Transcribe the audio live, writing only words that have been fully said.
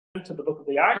to the book of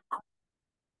the Acts,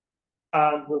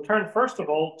 and we'll turn first of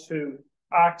all to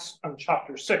Acts and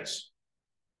chapter 6.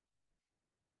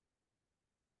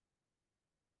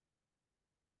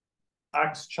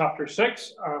 Acts chapter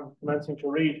 6, I'm commencing to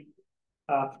read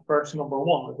verse number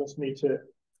 1. I just need to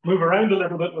move around a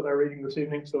little bit with our reading this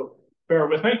evening, so bear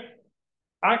with me.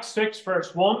 Acts 6,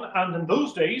 verse 1, and in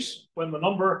those days, when the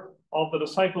number of the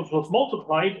disciples was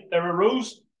multiplied, there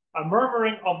arose a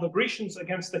murmuring of the Grecians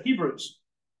against the Hebrews,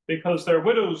 because their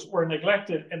widows were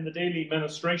neglected in the daily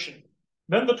ministration.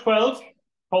 Then the 12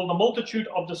 called the multitude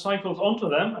of disciples unto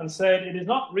them, and said, It is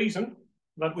not reason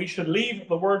that we should leave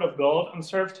the word of God and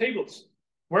serve tables.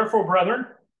 Wherefore, brethren,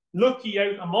 look ye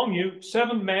out among you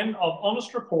 7 men of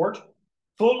honest report,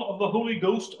 full of the Holy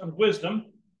Ghost and wisdom,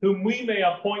 whom we may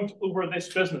appoint over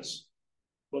this business.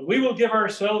 But we will give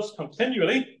ourselves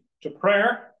continually to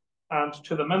prayer and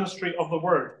to the ministry of the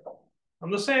word.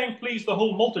 And the saying pleased the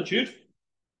whole multitude.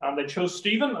 And they chose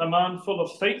Stephen, a man full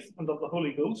of faith and of the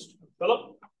Holy Ghost, and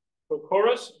Philip,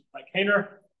 Prochorus,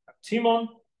 Nicanor, and Timon,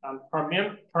 and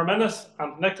Parmenas,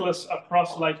 and Nicholas, a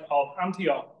proselyte of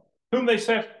Antioch, whom they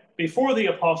set before the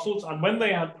apostles, and when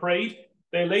they had prayed,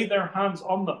 they laid their hands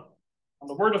on them. And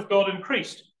the word of God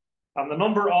increased, and the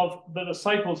number of the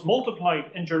disciples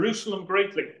multiplied in Jerusalem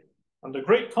greatly, and a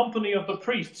great company of the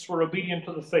priests were obedient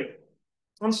to the faith.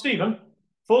 And Stephen,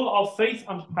 full of faith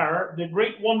and power, did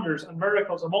great wonders and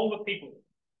miracles among the people.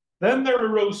 Then there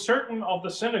arose certain of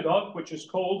the synagogue, which is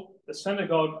called the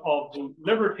synagogue of the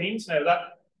Libertines. Now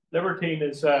that libertine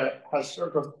has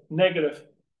sort of negative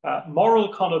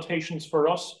moral connotations for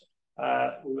us.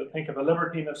 We would think of a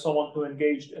libertine as someone who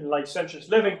engaged in licentious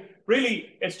living.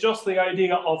 Really, it's just the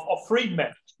idea of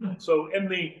freedmen. So in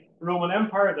the Roman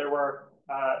Empire, there were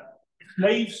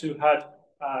slaves who had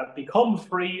become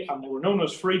free, and they were known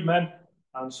as freedmen.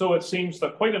 And so it seems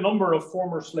that quite a number of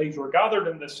former slaves were gathered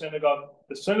in this synagogue,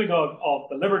 the synagogue of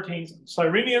the Libertines, and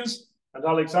Cyrenians, and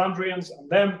Alexandrians, and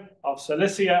them of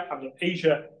Cilicia and of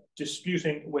Asia,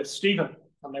 disputing with Stephen.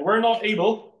 And they were not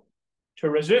able to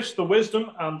resist the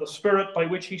wisdom and the spirit by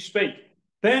which he spake.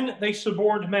 Then they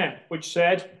suborned men, which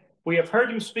said, We have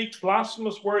heard him speak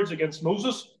blasphemous words against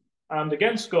Moses and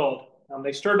against God. And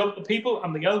they stirred up the people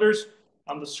and the elders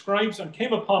and the scribes, and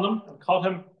came upon him, and caught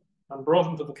him, and brought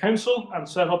him to the council, and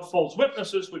set up false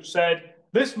witnesses, which said,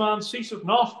 This man ceaseth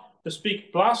not to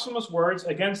speak blasphemous words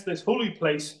against this holy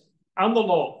place and the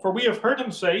law. For we have heard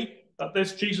him say that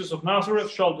this Jesus of Nazareth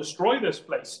shall destroy this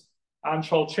place, and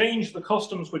shall change the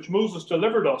customs which Moses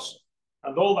delivered us.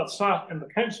 And all that sat in the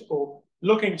council,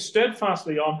 looking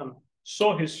steadfastly on him,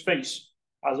 saw his face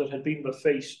as it had been the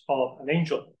face of an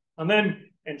angel. And then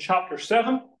in chapter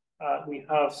 7, we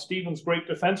have Stephen's great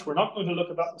defense. We're not going to look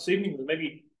at that this evening. We'll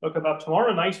maybe look at that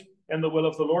tomorrow night in the will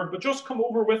of the Lord. But just come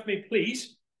over with me,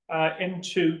 please,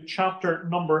 into chapter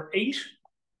number 8.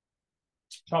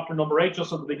 Chapter number 8,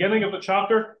 just at the beginning of the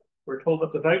chapter, we're told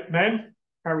that devout men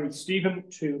carried Stephen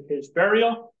to his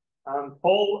burial. And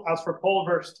Paul, as for Paul,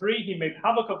 verse 3, he made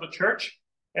havoc of the church,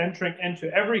 entering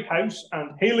into every house,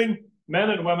 and hailing men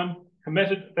and women,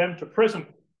 committed them to prison.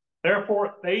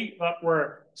 Therefore, they that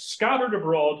were scattered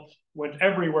abroad went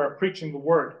everywhere preaching the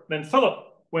word. Then Philip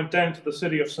went down to the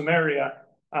city of Samaria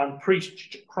and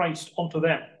preached Christ unto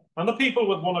them. And the people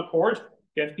with one accord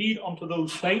gave heed unto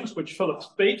those things which Philip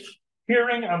spake,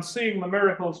 hearing and seeing the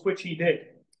miracles which he did.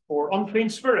 For unclean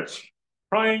spirits,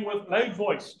 crying with loud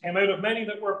voice, came out of many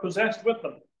that were possessed with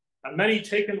them, and many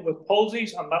taken with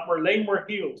palsies, and that were lame were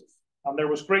healed. And there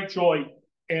was great joy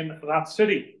in that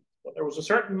city. But there was a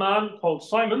certain man called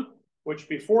Simon, which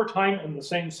before time in the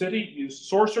same city used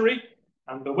sorcery,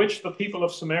 and bewitched the people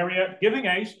of Samaria, giving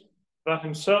out that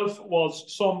himself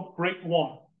was some great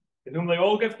one, in whom they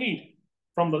all gave heed,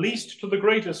 from the least to the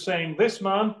greatest, saying, This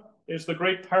man is the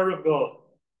great power of God.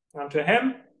 And to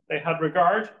him they had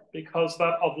regard, because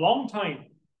that of long time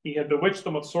he had bewitched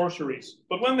them with sorceries.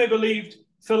 But when they believed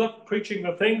Philip preaching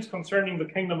the things concerning the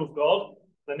kingdom of God,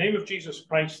 the name of Jesus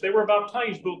Christ, they were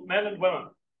baptized, both men and women.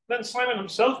 Then Simon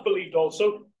himself believed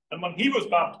also, and when he was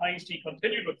baptized, he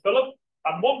continued with Philip,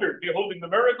 and wondered, beholding the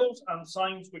miracles and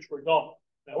signs which were done.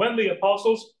 Now when the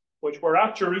apostles, which were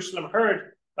at Jerusalem,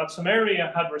 heard that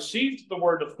Samaria had received the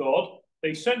word of God,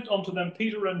 they sent unto them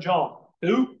Peter and John,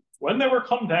 who, when they were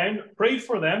come down, prayed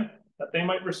for them, that they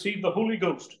might receive the Holy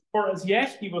Ghost. For as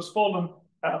yet he was fallen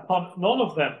upon none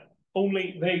of them,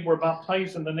 only they were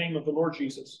baptized in the name of the Lord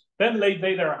Jesus. Then laid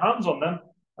they their hands on them,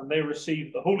 and they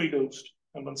received the Holy Ghost.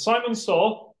 And when Simon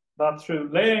saw that through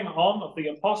laying on of the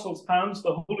apostles' hands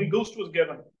the Holy Ghost was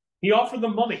given, he offered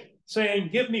them money, saying,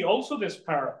 Give me also this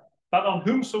power, that on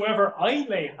whomsoever I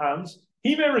lay hands,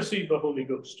 he may receive the Holy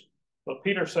Ghost. But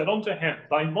Peter said unto him,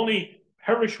 Thy money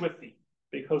perish with thee,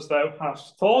 because thou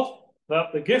hast thought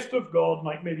that the gift of God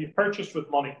may be purchased with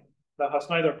money. Thou hast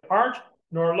neither part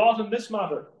nor lot in this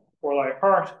matter, for thy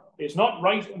heart is not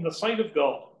right in the sight of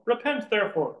God. Repent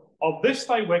therefore of this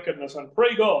thy wickedness, and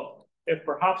pray God, if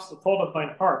perhaps the thought of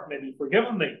thine heart may be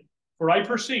forgiven thee. For I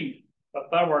perceive that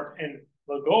thou art in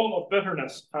the gall of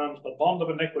bitterness and the bond of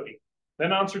iniquity.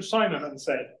 Then answered Simon and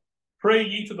said, Pray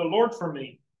ye to the Lord for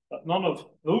me, that none of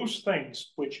those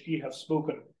things which ye have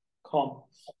spoken come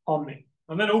upon me.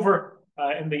 And then over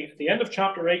in the end of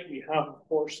chapter 8, we have, of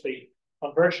course, the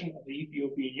conversion of the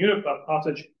Ethiopian eunuch, that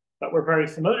passage that we're very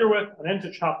familiar with. And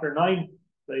into chapter 9,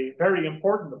 the very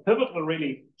important, the pivotal,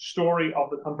 really, story of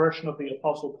the conversion of the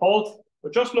Apostle Paul.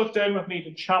 But just look down with me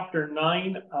to chapter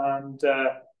 9 and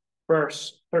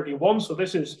verse 31. So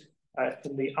this is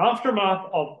in the aftermath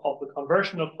of the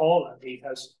conversion of Paul, and he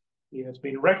has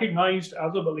been recognized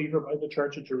as a believer by the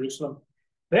church at Jerusalem.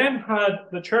 Then had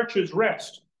the churches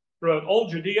rest throughout all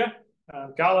Judea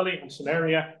and Galilee and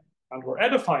Samaria, and were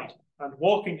edified, and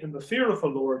walking in the fear of the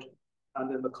Lord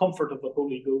and in the comfort of the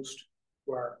Holy Ghost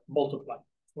were multiplied.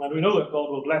 And we know that God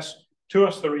will bless to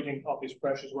us the reading of his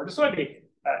precious word. It's slightly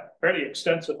fairly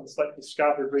extensive and slightly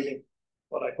scattered reading,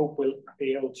 but I hope we'll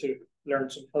be able to learn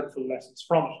some helpful lessons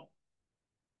from it.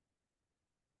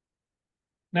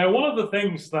 Now, one of the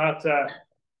things that's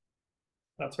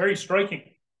very striking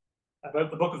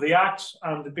about the book of the Acts,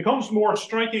 and it becomes more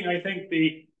striking, I think,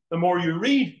 the more you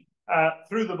read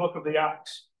through the book of the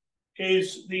Acts,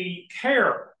 is the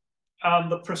care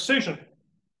and the precision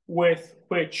with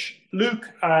which Luke,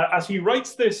 as he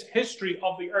writes this history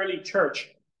of the early church,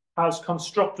 has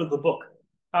constructed the book.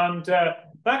 And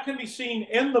that can be seen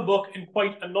in the book in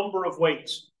quite a number of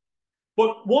ways.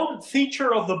 But one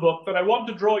feature of the book that I want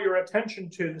to draw your attention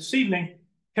to this evening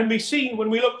can be seen when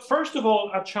we look, first of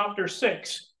all, at chapter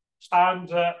 6 and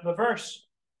the verse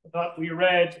that we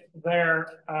read there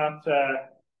at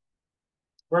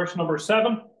verse number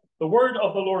 7. The word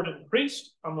of the Lord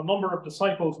increased, and the number of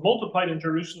disciples multiplied in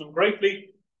Jerusalem greatly,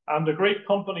 and a great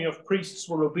company of priests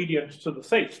were obedient to the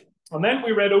faith. And then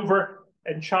we read over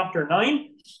in chapter 9,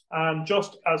 and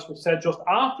just as we said, just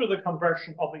after the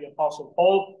conversion of the Apostle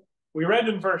Paul, we read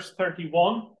in verse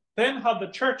 31, Then had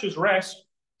the churches rest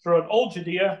throughout all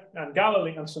Judea and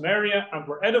Galilee and Samaria, and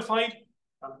were edified,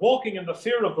 and walking in the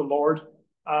fear of the Lord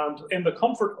and in the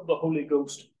comfort of the Holy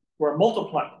Ghost were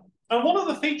multiplied. And one of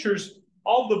the features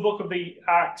of the book of the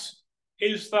Acts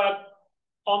is that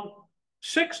on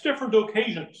 6 different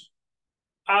occasions,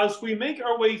 as we make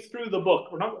our way through the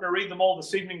book, we're not going to read them all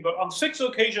this evening, but on 6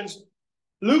 occasions,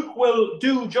 Luke will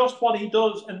do just what he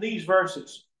does in these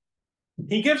verses.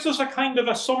 He gives us a kind of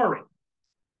a summary.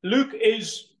 Luke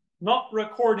is not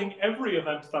recording every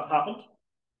event that happened.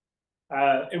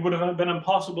 It would have been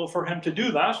impossible for him to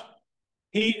do that.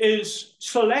 He is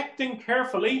selecting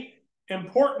carefully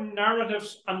important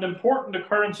narratives and important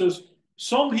occurrences.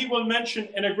 Some he will mention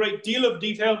in a great deal of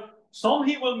detail. Some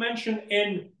he will mention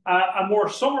in a more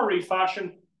summary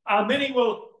fashion. And then he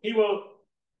will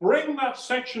bring that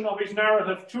section of his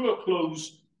narrative to a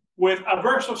close with a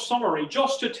verse of summary,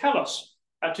 just to tell us,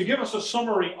 to give us a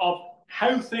summary of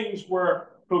how things were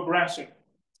progressing.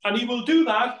 And he will do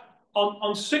that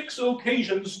on 6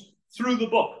 occasions through the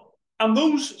book. And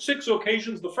those 6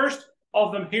 occasions, the first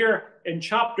of them here in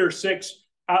chapter 6,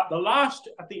 at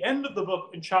the end of the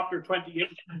book in chapter 28,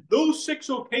 those 6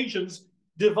 occasions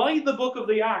divide the book of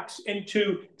the Acts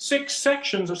into 6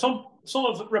 sections, or some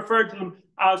have referred to them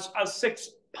as 6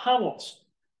 panels.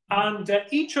 And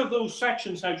each of those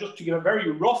sections, now just to give a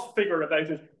very rough figure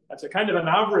about it, that's a kind of an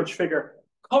average figure,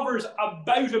 covers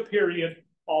about a period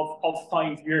of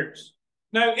 5 years.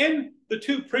 Now, in the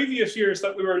 2 previous years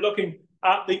that we were looking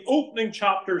at the opening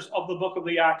chapters of the book of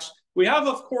the Acts, we have,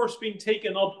 of course, been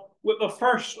taken up with the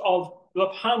first of the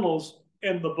panels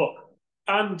in the book.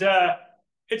 And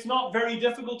it's not very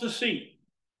difficult to see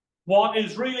what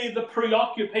is really the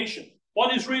preoccupation,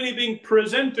 what is really being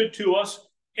presented to us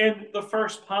in the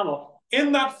first panel.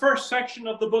 In that first section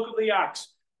of the book of the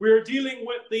Acts, we are dealing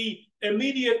with the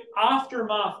immediate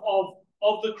aftermath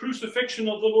of the crucifixion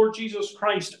of the Lord Jesus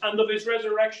Christ and of his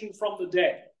resurrection from the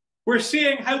dead. We're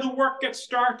seeing how the work gets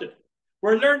started.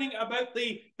 We're learning about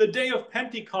the day of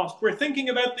Pentecost. We're thinking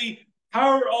about the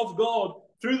power of God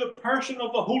through the person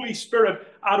of the Holy Spirit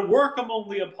at work among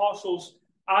the apostles.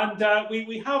 And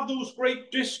we have those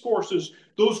great discourses,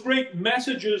 those great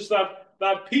messages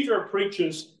that Peter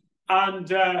preaches.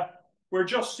 And we're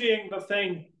just seeing the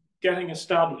thing getting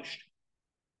established.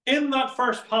 In that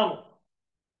first panel,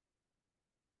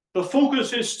 the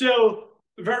focus is still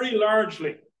very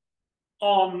largely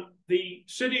on the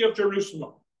city of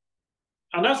Jerusalem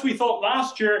And as we thought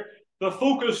last year, the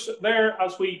focus there,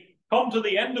 as we come to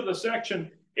the end of the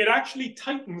section, it actually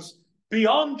tightens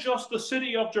beyond just the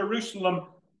city of Jerusalem,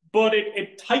 but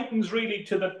it tightens really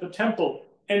to the temple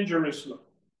in Jerusalem.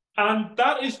 And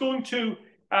that is going to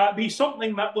be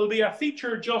something that will be a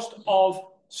feature just of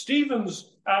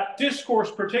Stephen's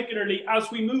discourse, particularly as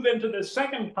we move into the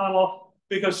second panel,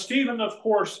 because Stephen, of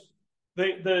course,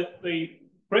 the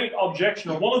great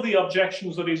objection, or one of the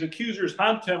objections that his accusers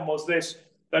had to him was this,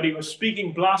 that he was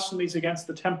speaking blasphemies against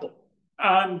the temple.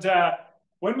 And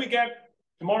when we get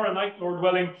tomorrow night, Lord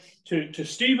willing, to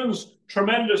Stephen's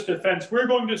tremendous defense, we're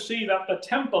going to see that the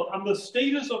temple and the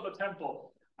status of the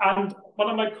temple and what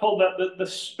I might call that the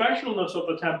specialness of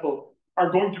the temple are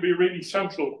going to be really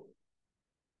central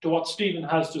to what Stephen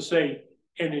has to say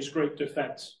in his great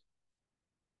defense.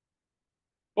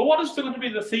 But what is going to be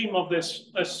the theme of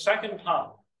this second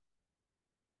panel?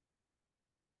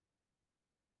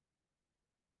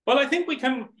 Well, I think we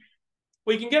can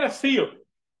get a feel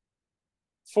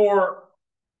for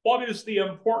what is the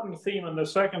important theme in the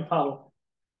second panel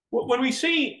when we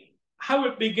see how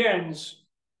it begins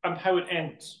and how it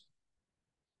ends.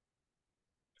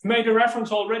 I've made a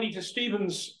reference already to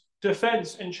Stephen's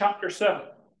defense in chapter 7.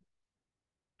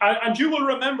 And you will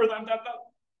remember that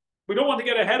we don't want to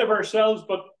get ahead of ourselves,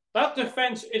 but that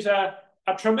defense is a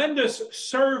tremendous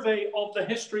survey of the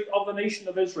history of the nation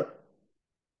of Israel.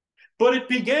 But it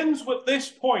begins with this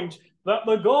point, that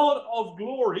the God of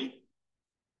glory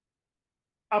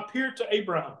appeared to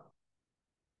Abraham.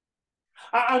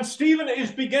 And Stephen is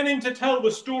beginning to tell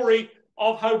the story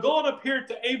of how God appeared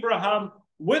to Abraham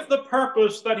with the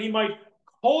purpose that he might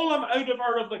call him out of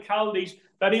Ur of the Chaldees,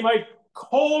 that he might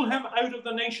call him out of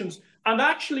the nations. And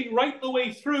actually, right the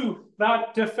way through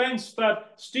that defense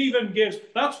that Stephen gives,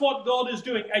 that's what God is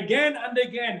doing. Again and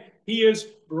again, he is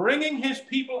bringing his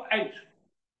people out,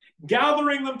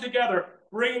 gathering them together,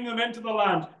 bringing them into the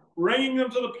land, bringing them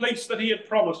to the place that he had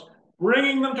promised,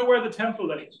 bringing them to where the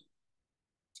temple is.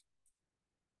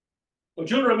 But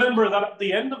you'll remember that at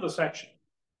the end of the section,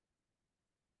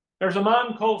 there's a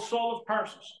man called Saul of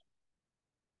Tarsus.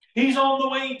 He's on the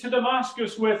way to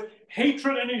Damascus with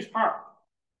hatred in his heart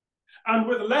and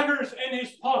with letters in his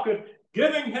pocket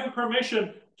giving him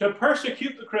permission to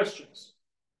persecute the Christians.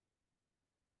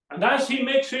 And as he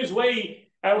makes his way,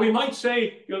 we might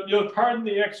say, you'll pardon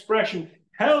the expression,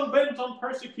 hell-bent on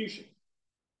persecution,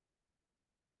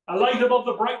 a light above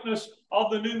the brightness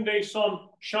of the noonday sun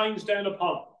shines down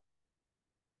upon him.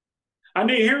 And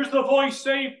he hears the voice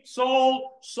say,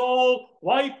 Saul, Saul,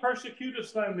 why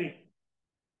persecutest thou me?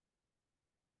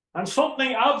 And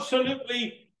something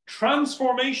absolutely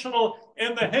transformational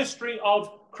in the history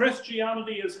of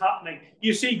Christianity is happening.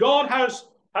 You see, God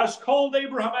has called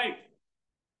Abraham out,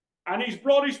 and he's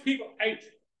brought his people out.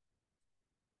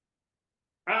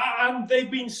 And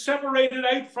they've been separated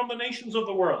out from the nations of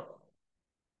the world.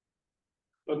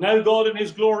 But now God in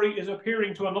his glory is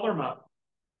appearing to another man.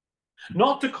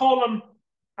 Not to call him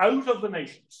out of the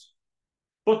nations,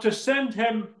 but to send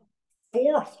him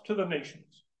forth to the nations.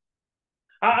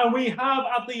 And we have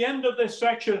at the end of this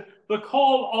section the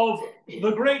call of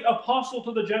the great apostle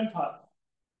to the Gentiles.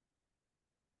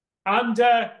 And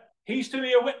he's to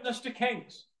be a witness to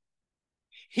kings.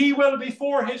 He will,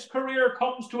 before his career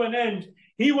comes to an end,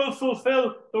 he will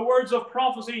fulfill the words of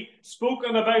prophecy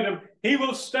spoken about him. He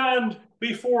will stand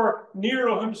before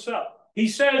Nero himself. He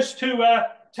says to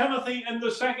Timothy in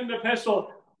the second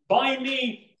epistle, by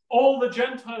me all the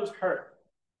Gentiles heard.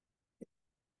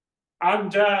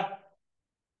 And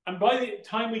by the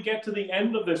time we get to the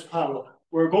end of this panel,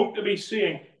 we're going to be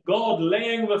seeing God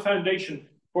laying the foundation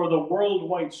for the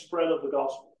worldwide spread of the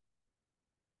gospel.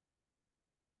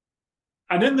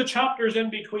 And in the chapters in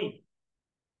between,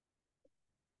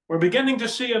 we're beginning to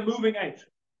see a moving out.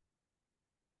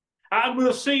 And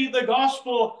we'll see the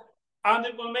gospel, and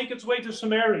it will make its way to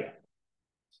Samaria.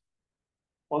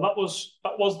 Well, that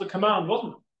was the command,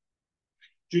 wasn't it?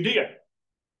 Judea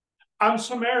and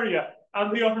Samaria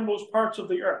and the uttermost parts of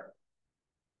the earth.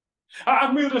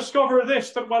 And we'll discover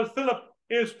this, that while Philip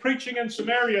is preaching in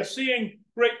Samaria, seeing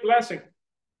great blessing,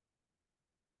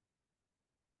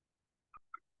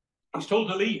 he's told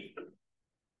to leave.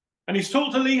 And he's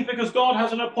told to leave because God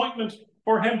has an appointment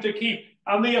for him to keep.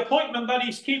 And the appointment that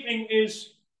he's keeping is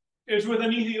with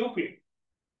an Ethiopian.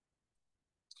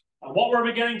 And what we're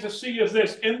beginning to see is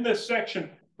this, in this section,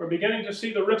 we're beginning to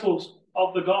see the ripples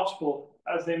of the gospel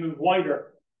as they move wider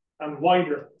and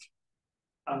wider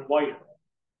and wider.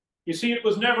 You see, it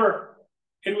was never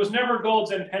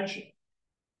God's intention.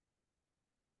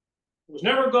 It was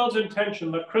never God's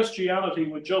intention that Christianity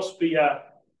would just be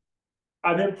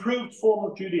an improved form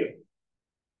of Judaism.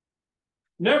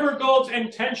 Never God's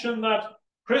intention that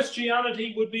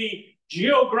Christianity would be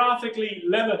geographically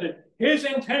limited. His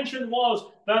intention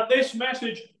was that this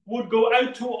message would go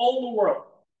out to all the world.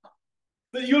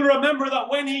 That you'll remember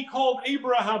that when he called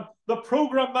Abraham, the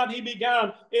program that he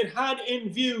began, it had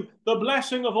in view the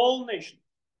blessing of all nations.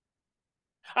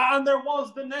 And there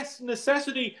was the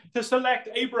necessity to select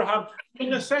Abraham, the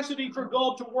necessity for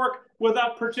God to work with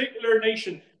that particular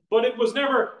nation. But that was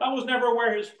never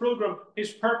where his program,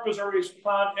 his purpose, or his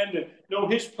plan ended. No,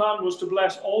 his plan was to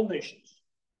bless all nations.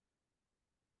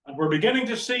 And we're beginning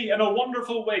to see in a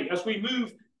wonderful way, as we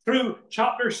move through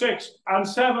chapter 6 and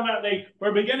 7 and 8,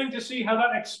 we're beginning to see how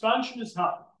that expansion is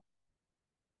happening.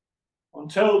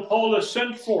 Until Paul is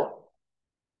sent forth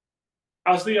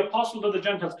as the apostle to the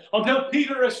Gentiles, until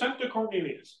Peter is sent to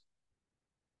Cornelius.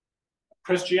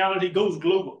 Christianity goes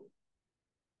global.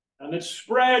 And it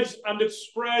spreads, and it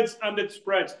spreads, and it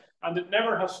spreads. And it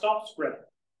never has stopped spreading.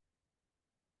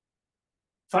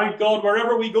 Thank God,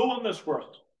 wherever we go in this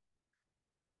world,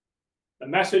 the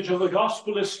message of the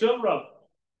gospel is still relevant.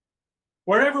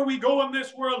 Wherever we go in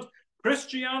this world,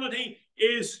 Christianity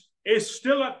is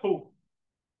still at home.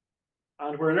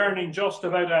 And we're learning just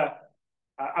about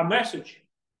a message,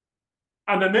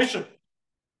 and a mission,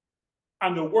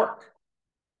 and a work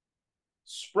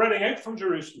spreading out from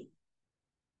Jerusalem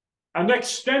and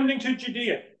extending to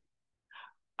Judea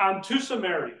and to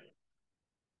Samaria.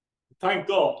 Thank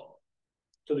God,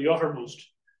 to the uttermost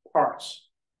parts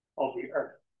of the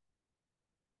earth.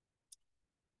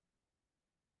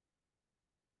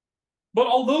 But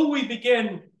although we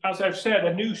begin, as I've said,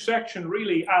 a new section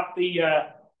really at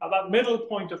that middle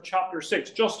point of chapter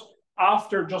 6, just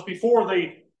before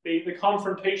the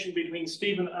confrontation between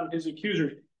Stephen and his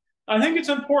accusers, I think it's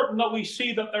important that we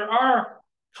see that there are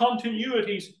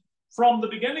continuities from the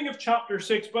beginning of chapter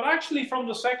 6, but actually from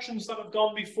the sections that have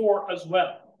gone before as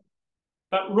well,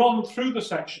 that run through the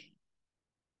section.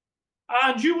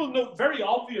 And you will note very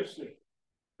obviously,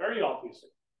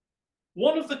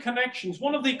 one of the connections,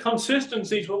 one of the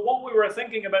consistencies with what we were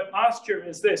thinking about last year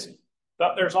is this,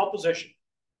 that there's opposition.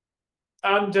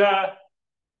 And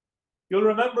you'll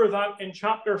remember that in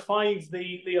chapter 5,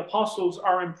 the apostles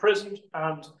are imprisoned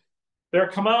and they're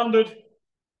commanded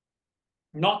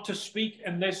not to speak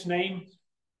in this name.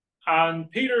 And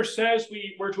Peter says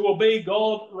we're to obey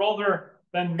God rather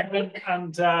than men.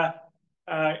 And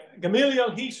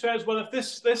Gamaliel, he says, well, if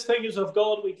this thing is of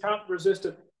God, we can't resist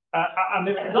it. And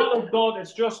if it's not of God,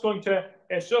 it's just going to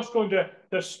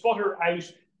sputter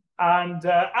out. And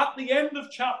at the end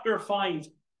of chapter 5,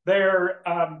 they're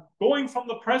going from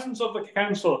the presence of the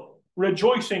council,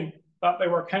 rejoicing that they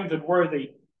were counted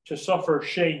worthy to suffer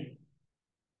shame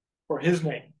for his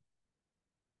name.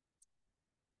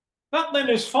 That then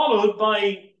is followed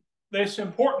by this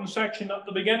important section at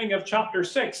the beginning of chapter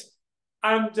 6.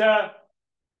 And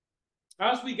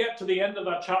as we get to the end of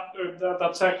that chapter,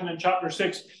 that section in chapter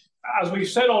 6, as we've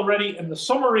said already in the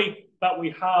summary that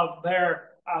we have there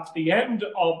at the end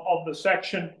of the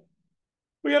section,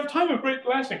 we have a time of great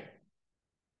blessing.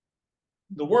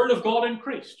 The word of God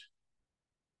increased.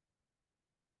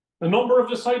 The number of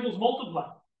disciples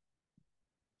multiplied.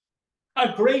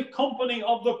 A great company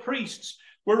of the priests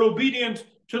were obedient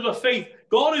to the faith.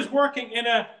 God is working in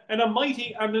a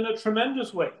mighty and in a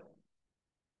tremendous way.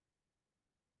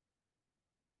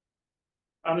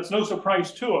 And it's no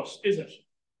surprise to us, is it,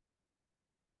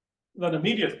 that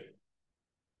immediately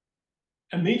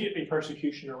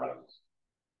persecution arises.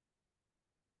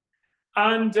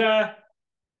 And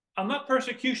that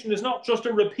persecution is not just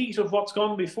a repeat of what's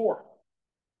gone before.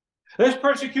 This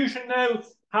persecution now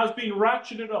has been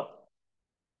ratcheted up.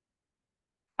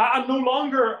 And no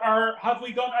longer have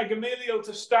we got a Gamaliel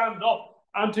to stand up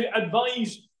and to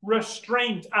advise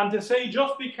restraint and to say,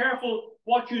 just be careful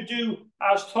what you do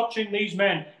as touching these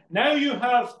men. Now you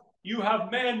have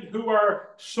men who are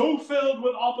so filled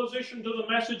with opposition to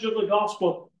the message of the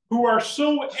gospel, who are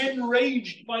so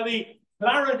enraged by the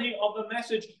clarity of the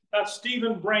message that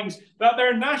Stephen brings, that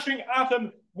they're gnashing at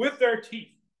him with their teeth.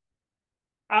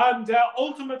 And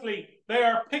ultimately, they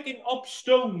are picking up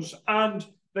stones and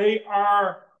they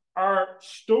are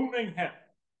stoning him.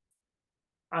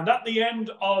 And at the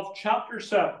end of chapter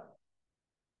 7,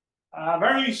 a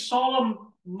very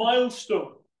solemn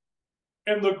milestone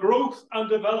in the growth and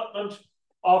development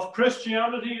of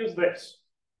Christianity is this.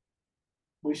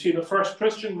 We see the first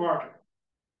Christian martyr.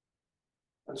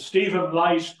 And Stephen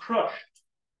lies crushed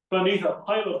beneath a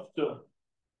pile of stone.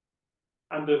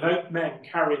 And devout men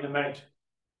carry him out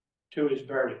to his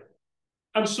burial.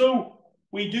 And so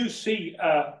we do see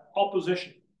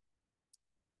opposition.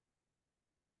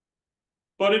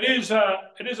 But it is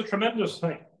a tremendous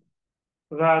thing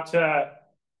that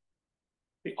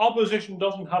the opposition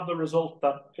doesn't have the result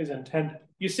that is intended.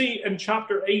 You see, in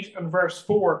chapter 8 and verse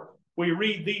 4, we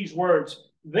read these words,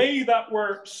 "They that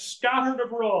were scattered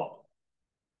abroad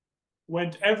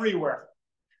went everywhere,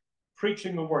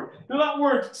 preaching the word." Now, that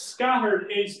word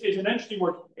scattered is an interesting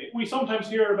word. We sometimes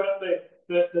hear about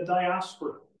the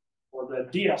diaspora or the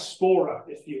diaspora,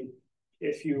 if you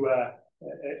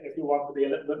want to be a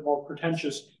little bit more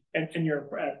pretentious in your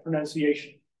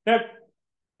pronunciation. Now,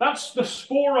 that's the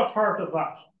spora part of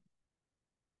that,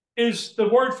 is the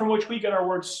word from which we get our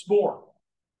word spore.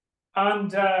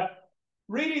 And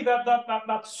really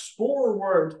that spore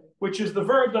word, which is the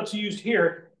verb that's used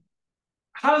here,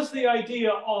 has the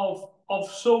idea of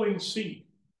sowing seed.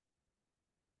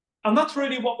 And that's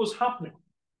really what was happening.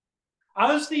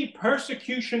 As the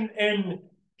persecution in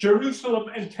Jerusalem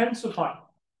intensified,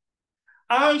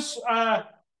 as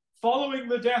following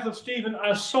the death of Stephen,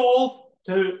 as Saul,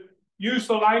 to use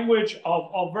the language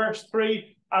of verse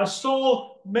 3, as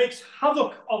Saul makes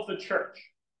havoc of the church,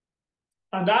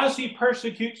 and as he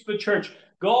persecutes the church,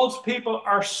 God's people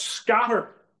are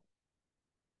scattered.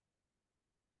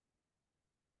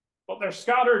 But they're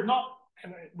scattered not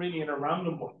really in a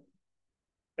random way.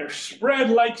 They're spread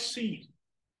like seed.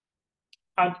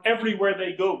 And everywhere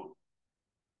they go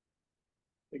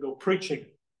preaching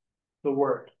the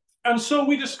word. And so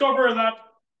we discover that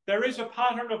there is a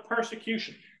pattern of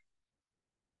persecution.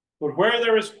 But where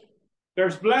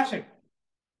there's blessing.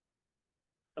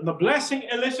 And the blessing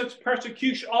elicits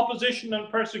persecution, opposition and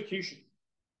persecution.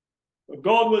 But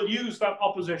God will use that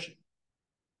opposition.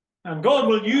 And God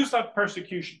will use that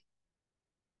persecution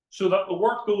so that the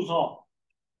work goes on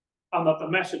and that the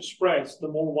message spreads the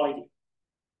more widely.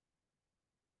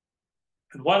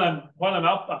 And while I'm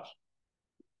at that,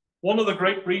 one of the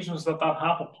great reasons that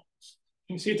happened,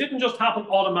 you see, it didn't just happen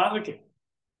automatically.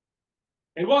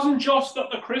 It wasn't just that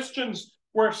the Christians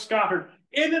were scattered.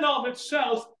 In and of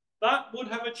itself, that would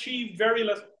have achieved very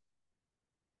little.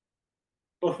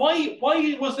 But why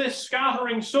was this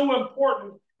scattering so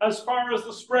important as far as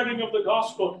the spreading of the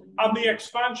gospel and the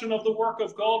expansion of the work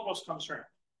of God was concerned?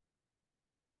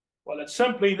 Well, it's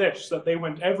simply this, that they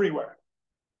went everywhere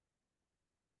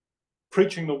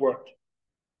preaching the word.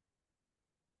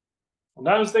 And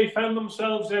as they found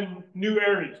themselves in new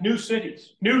areas, new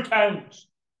cities, new towns,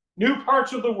 new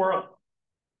parts of the world,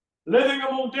 living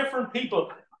among different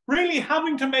people, really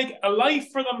having to make a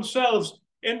life for themselves,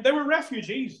 they were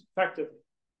refugees, effectively,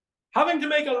 having to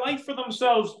make a life for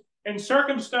themselves in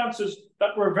circumstances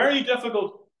that were very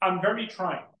difficult and very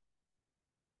trying.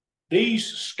 These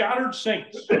scattered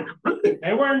saints,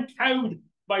 they weren't cowed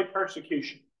by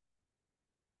persecution.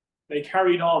 They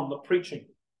carried on the preaching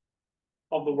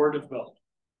of the word of God.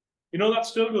 You know, that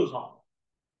still goes on.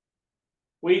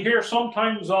 We hear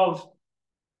sometimes of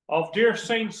dear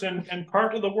saints in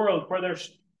part of the world where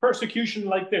there's persecution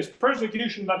like this,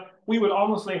 persecution that we would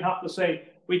honestly have to say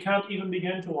we can't even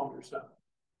begin to understand.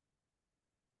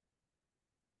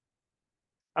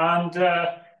 And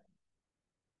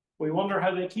we wonder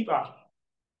how they keep at it.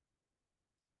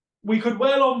 We could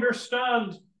well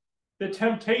understand the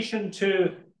temptation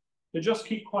to just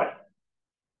keep quiet.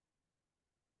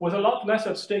 With a lot less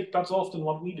at stake, that's often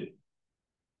what we do.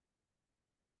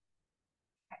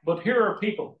 But here are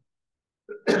people,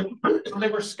 and they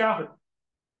were scattered.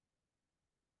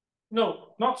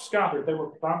 No, not scattered, they were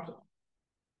planted.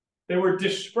 They were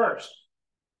dispersed.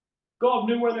 God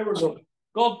knew where they were going.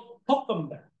 God put them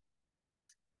there.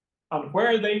 And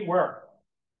where they were,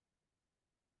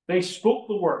 they spoke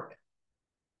the word.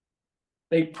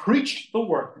 They preached the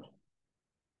word.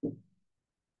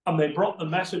 And they brought the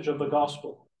message of the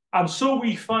gospel. And so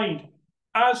we find,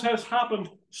 as has happened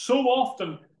so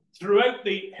often throughout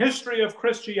the history of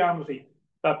Christianity,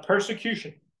 that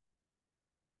persecution,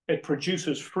 it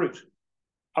produces fruit,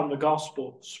 and the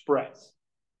gospel spreads.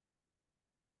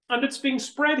 And it's being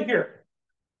spread here.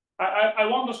 I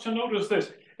want us to notice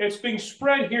this. It's being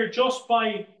spread here just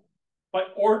by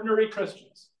ordinary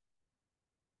Christians.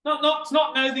 It's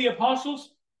not now the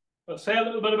apostles. I'll say a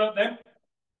little bit about them.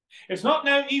 It's not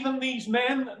now even these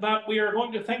men that we are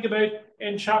going to think about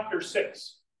in chapter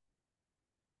 6.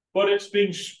 But it's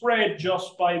being spread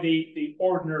just by the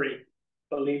ordinary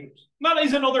believers. That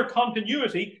is another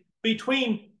continuity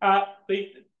between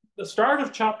the start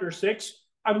of chapter 6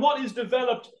 and what is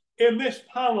developed in this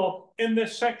panel, in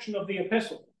this section of the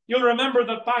epistle. You'll remember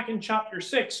that back in chapter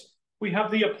 6, we have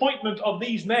the appointment of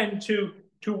these men to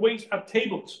wait at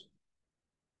tables.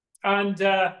 And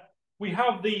we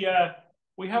have the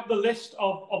list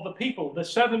of the people, the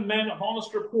 7 men of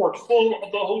honest report, full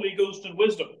of the Holy Ghost and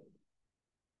wisdom,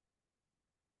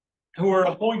 who are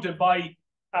appointed by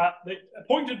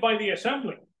the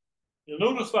assembly.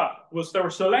 You'll notice that they were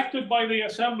selected by the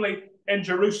assembly in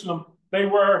Jerusalem. They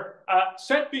were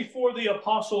set before the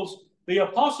apostles. The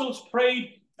apostles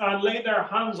prayed and laid their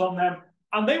hands on them,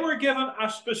 and they were given a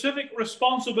specific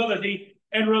responsibility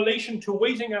in relation to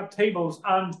waiting at tables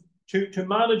and to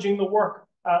managing the work.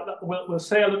 We'll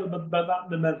say a little bit about that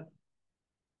in a minute.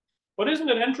 But isn't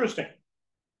it interesting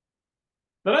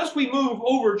that as we move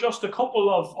over just a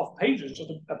couple of pages,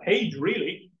 just a page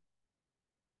really,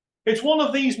 it's one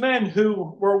of these men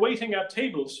who were waiting at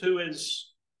tables who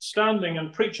is standing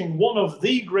and preaching one of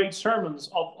the great sermons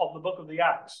of the book of the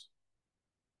Acts.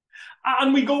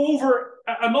 And we go over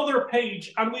another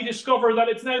page and we discover that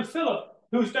it's now Philip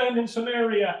who's down in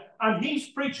Samaria and he's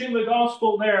preaching the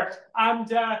gospel there. And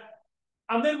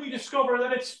then we discover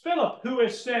that it's Philip who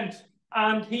is sent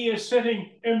and he is sitting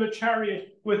in the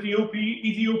chariot with the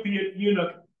Ethiopian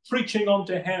eunuch preaching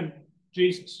unto him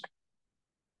Jesus.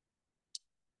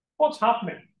 What's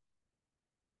happening?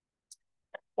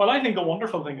 Well, I think a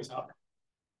wonderful thing is happening.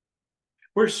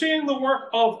 We're seeing the work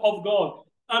of God,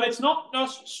 and it's not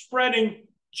just spreading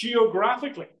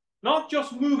geographically, not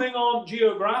just moving on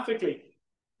geographically,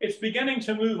 it's beginning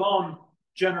to move on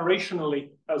generationally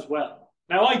as well.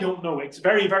 Now, I don't know. It's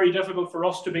very, very difficult for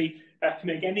us to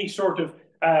make any sort of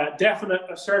definite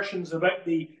assertions about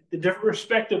the different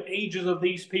respective ages of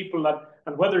these people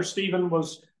and whether Stephen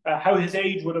was, how his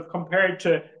age would have compared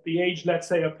to the age, let's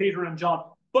say, of Peter and John.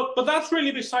 But that's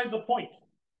really beside the point.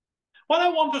 What I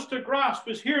want us to grasp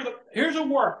is here's a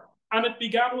work, and it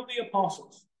began with the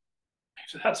apostles.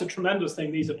 So that's a tremendous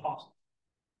thing, these apostles.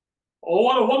 Oh,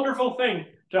 what a wonderful thing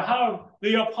to have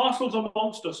the apostles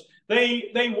amongst us.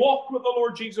 They walked with the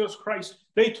Lord Jesus Christ.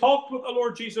 They talked with the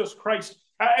Lord Jesus Christ.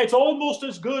 It's almost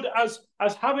as good as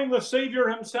having the Savior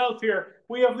himself here.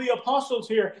 We have the apostles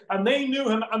here, and they knew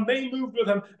him, and they moved with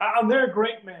him, and they're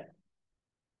great men.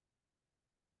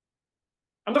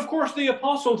 And of course, the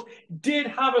apostles did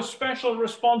have a special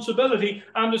responsibility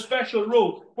and a special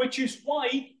role, which is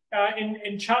why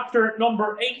in chapter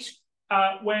number 8,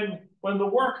 when the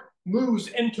work moves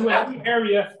into a new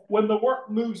area, when the work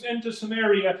moves into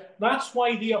Samaria, that's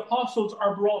why the apostles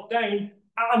are brought down,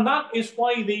 and that is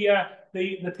why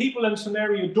the people in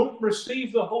Samaria don't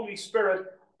receive the Holy Spirit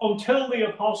until the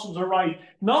apostles arrive.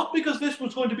 Not because this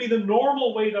was going to be the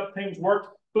normal way that things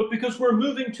worked, but because we're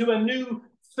moving to a new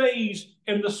phase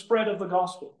in the spread of the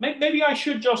gospel. Maybe I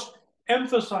should just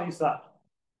emphasize that.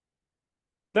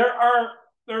 There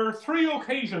are 3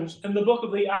 occasions in the book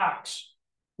of the Acts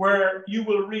where you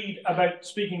will read about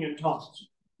speaking in tongues.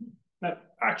 Now,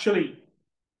 actually,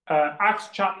 Acts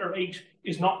chapter 8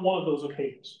 is not one of those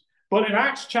occasions. But in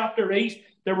Acts chapter 8,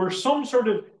 there were some sort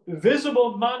of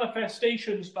visible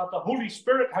manifestations that the Holy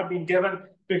Spirit had been given,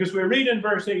 because we read in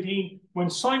verse 18, when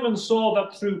Simon saw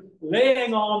that through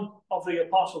laying on of the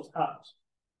apostles' hands.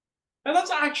 Now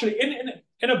that's actually,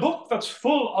 in a book that's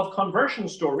full of conversion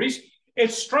stories,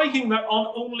 it's striking that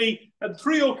on only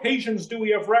 3 occasions do we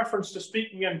have reference to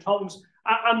speaking in tongues,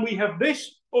 and we have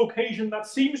this occasion that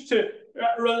seems to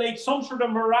relate some sort of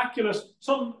miraculous,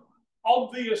 some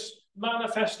obvious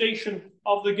manifestation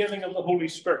of the giving of the Holy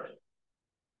Spirit.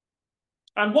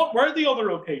 And what were the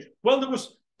other occasions? Well,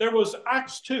 there was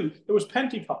Acts 2, there was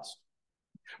Pentecost.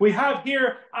 We have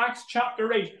here Acts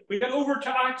chapter 8. We get over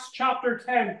to Acts chapter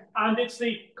 10, and it's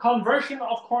the conversion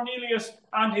of Cornelius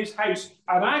and his house.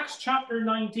 And Acts chapter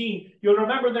 19, you'll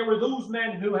remember there were those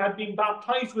men who had been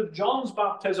baptized with John's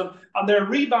baptism, and they're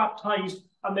rebaptized,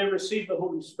 and they receive the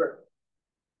Holy Spirit.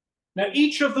 Now,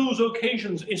 each of those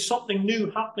occasions is something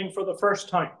new happening for the first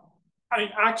time. I mean,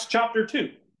 Acts chapter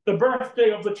 2, the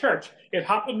birthday of the church. It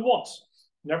happened once,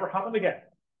 never happened again.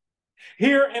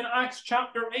 Here in Acts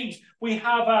chapter 8, we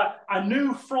have a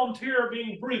new frontier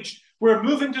being breached. We're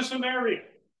moving to Samaria.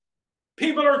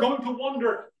 People are going to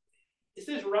wonder, is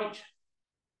this right?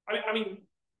 I mean,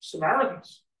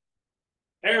 Samaritans,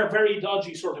 they're very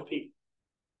dodgy sort of people.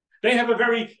 They have a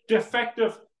very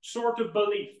defective sort of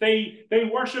belief. They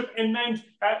worship in Mount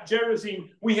Gerizim.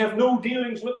 We have no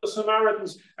dealings with the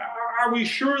Samaritans. Are we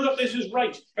sure that this is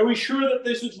right? Are we sure that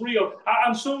this is real?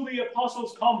 And so the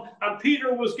apostles come, and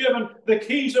Peter was given the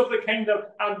keys of the kingdom,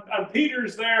 and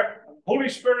Peter's there, and the Holy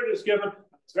Spirit is given.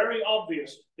 It's very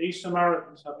obvious these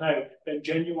Samaritans have now been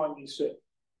genuinely saved.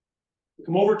 We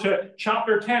come over to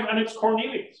chapter 10, and it's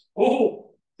Cornelius.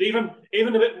 Oh, even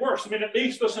a bit worse. I mean, at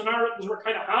least the Samaritans were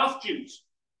kind of half Jews.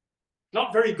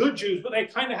 Not very good Jews, but they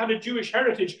kind of had a Jewish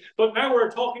heritage. But now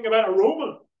we're talking about a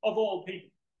Roman of all people.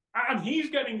 And he's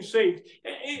getting saved.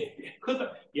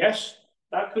 Yes,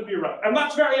 That could be right. And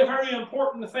that's a very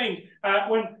important thing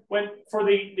when for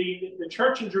the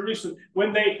church in Jerusalem,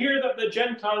 when they hear that the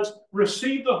Gentiles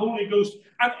receive the Holy Ghost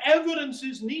and evidence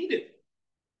is needed.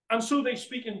 And so they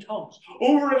speak in tongues.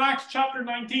 Over in Acts chapter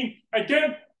 19,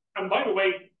 again, and by the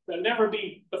way,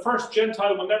 the first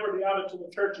Gentile will never be added to the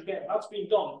church again. That's been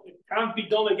done. It can't be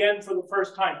done again for the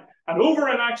first time. And over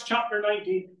in Acts chapter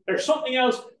 19, there's something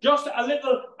else, just a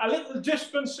little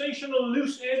dispensational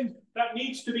loose end that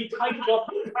needs to be tightened up.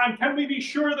 And can we be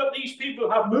sure that these people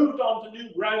have moved on to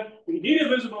new ground? We need a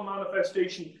visible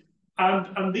manifestation.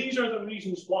 And these are the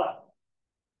reasons why.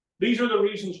 These are the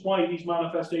reasons why these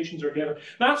manifestations are given.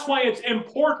 That's why it's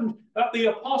important that the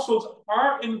apostles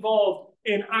are involved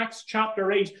in Acts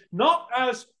chapter 8, not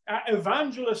as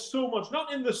evangelists so much,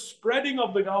 not in the spreading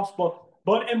of the gospel,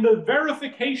 but in the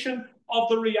verification of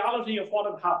the reality of what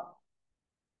had happened.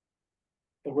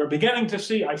 But we're beginning to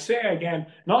see, I say again,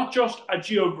 not just a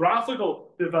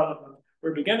geographical development,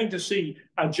 we're beginning to see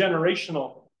a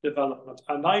generational development.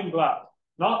 And I'm glad.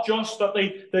 Not just that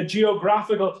the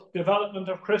geographical development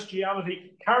of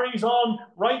Christianity carries on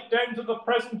right down to the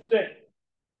present day.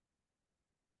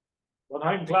 But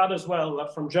I'm glad as well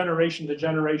that from generation to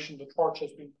generation, the torch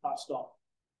has been passed on.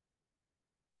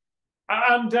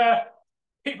 And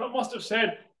people must have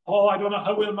said, oh, I don't know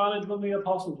how we'll manage when the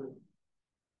apostles are.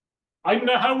 I don't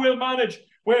know how we'll manage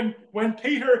when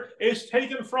Peter is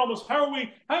taken from us.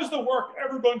 How's the work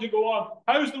ever going to go on?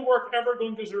 How's the work ever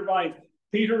going to survive?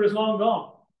 Peter is long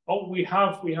gone. Oh, we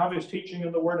have his teaching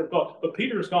in the Word of God. But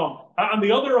Peter is gone. And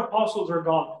the other apostles are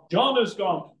gone. John is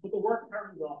gone. But the work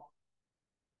carries on.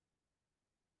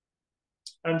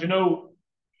 And you know,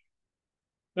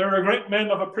 there are great men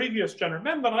of a previous generation,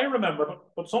 men that I remember,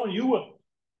 but some of you wouldn't.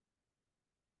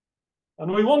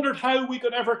 And we wondered how we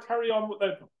could ever carry on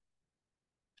without them.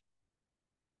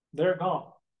 They're gone.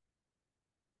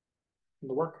 And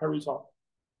the work carries on.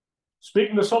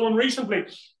 Speaking to someone recently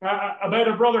about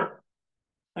a brother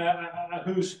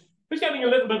who's getting a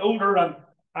little bit older, and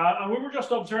we were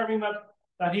just observing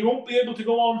that he won't be able to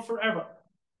go on forever.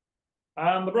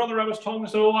 And the brother I was talking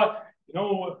to said,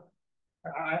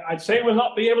 I'd say we'll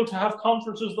not be able to have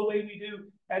conferences the way we do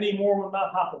anymore when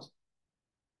that happens.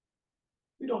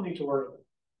 We don't need to worry about it.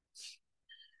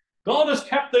 God has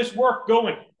kept this work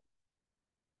going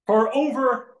for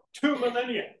over 2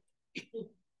 millennia.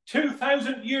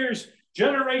 2,000 years,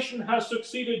 generation has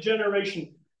succeeded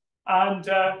generation. And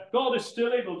God is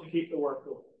still able to keep the work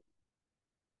going.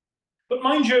 But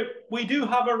mind you, we do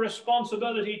have a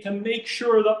responsibility to make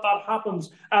sure that that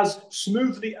happens as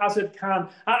smoothly as it can.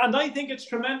 And I think it's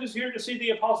tremendous here to see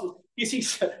the apostles. You see,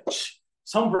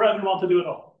 some brethren want to do it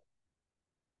all.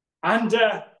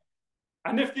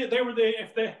 And if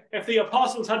the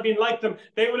apostles had been like them,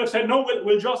 they would have said, no,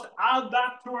 we'll just add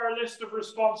that to our list of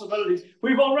responsibilities.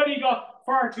 We've already got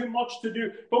far too much to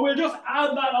do, but we'll just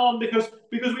add that on because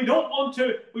we don't want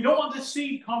to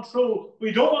cede control.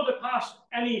 We don't want to pass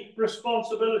any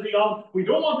responsibility on. We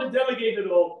don't want to delegate it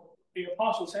all. The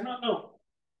apostles say, no.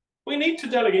 We need to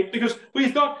delegate because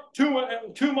we've got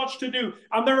too much to do.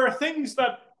 And there are things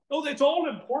that, it's all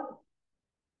important.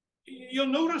 You'll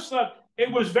notice that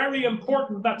it was very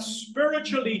important that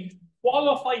spiritually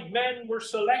qualified men were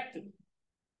selected.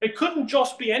 It couldn't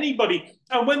just be anybody.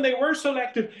 And when they were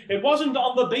selected, it wasn't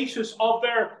on the basis of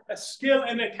their skill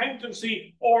in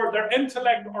accountancy or their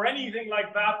intellect or anything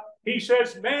like that. He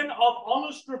says, men of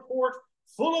honest report,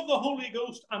 full of the Holy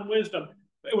Ghost and wisdom.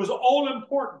 It was all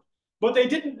important. But they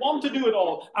didn't want to do it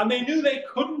all. And they knew they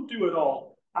couldn't do it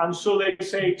all. And so they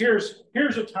say, here's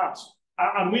a task.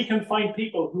 And we can find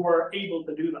people who are able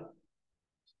to do that.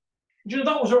 You know,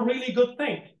 that was a really good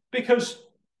thing because,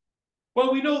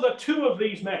 well, we know that 2 of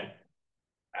these men,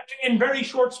 in very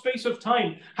short space of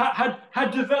time,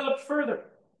 had developed further.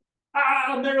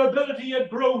 And their ability had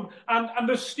grown. And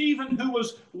the Stephen who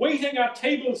was waiting at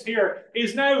tables here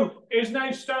is now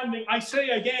standing, I say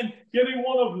again, giving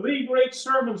one of the great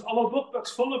sermons on a book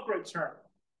that's full of great sermons.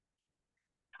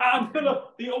 And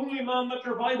Philip, the only man that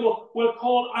your Bible will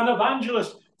call an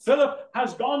evangelist, Philip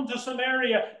has gone to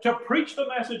Samaria to preach the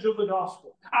message of the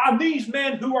gospel. And these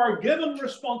men who are given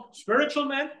response, spiritual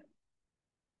men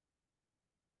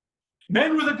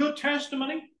with a good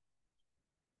testimony,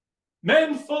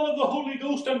 men full of the Holy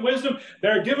Ghost and wisdom,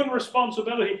 they're given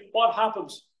responsibility. What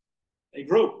happens? They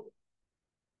grow,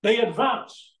 they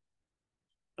advance,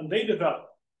 and they develop.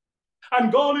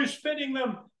 And God is fitting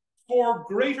them for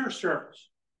greater service.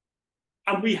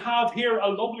 And we have here a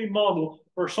lovely model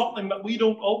for something that we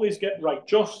don't always get right,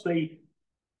 just the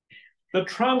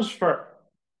transfer,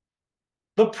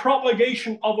 the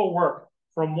propagation of a work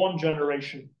from one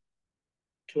generation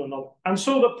to another. And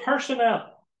so the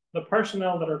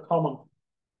personnel that are common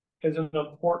is an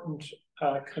important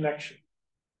connection.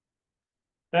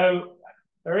 Now,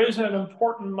 there is an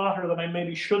important matter that I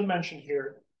maybe should mention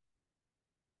here.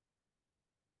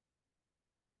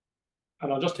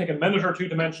 And I'll just take a minute or two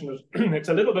to mention it. It's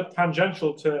a little bit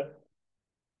tangential to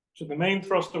the main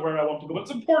thrust of where I want to go. But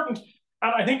it's important,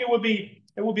 and I think it would be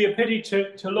a pity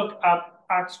to look at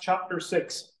Acts chapter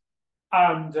 6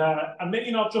 and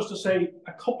maybe not just to say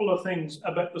a couple of things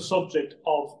about the subject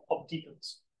of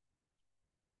deacons.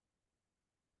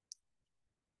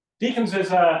 Deacons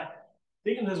is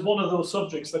one of those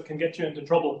subjects that can get you into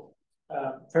trouble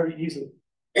very easily.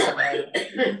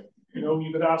 You know,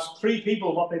 you could ask 3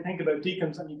 people what they think about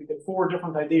deacons, and you could get 4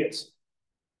 different ideas.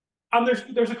 And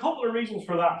there's a couple of reasons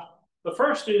for that. The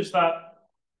first is that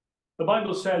the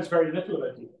Bible says very little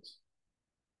about deacons.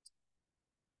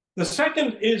 The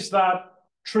second is that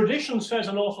tradition says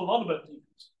an awful lot about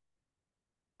deacons.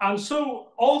 And so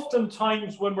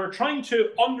oftentimes when we're trying to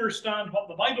understand what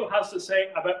the Bible has to say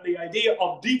about the idea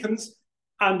of deacons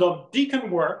and of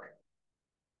deacon work,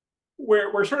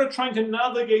 we're sort of trying to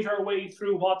navigate our way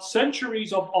through what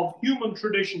centuries of human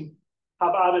tradition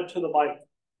have added to the Bible.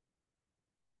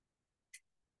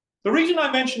 The reason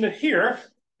I mention it here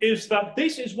is that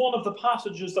this is one of the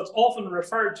passages that's often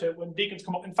referred to when deacons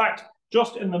come up. In fact,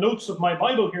 just in the notes of my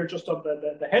Bible here, just of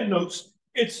the head notes,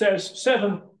 it says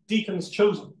 7 deacons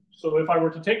chosen. So if I were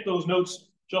to take those notes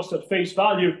just at face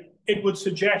value, it would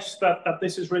suggest that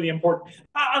this is really important.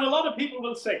 And a lot of people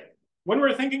will say, when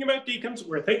we're thinking about deacons,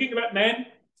 we're thinking about men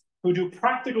who do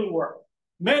practical work,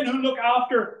 men who look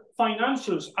after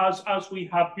finances, as we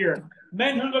have here,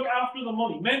 men who look after the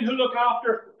money, men who look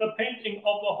after the painting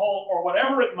of the hall or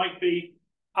whatever it might be,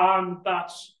 and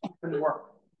that's deacon work.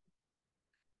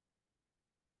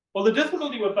 Well, the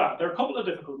difficulty with that, there are a couple of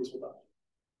difficulties with that.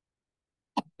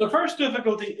 The first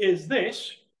difficulty is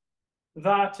this,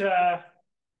 that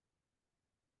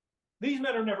these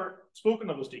men are never spoken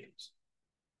of as deacons.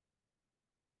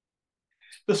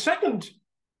 The second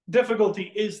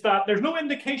difficulty is that there's no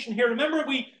indication here. Remember,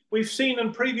 we've seen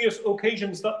in previous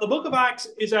occasions that the book of Acts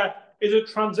is a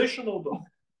transitional book.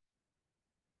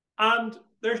 And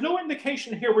there's no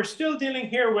indication here. We're still dealing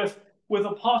here with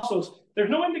apostles. There's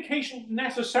no indication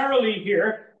necessarily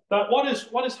here that what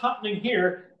is happening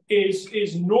here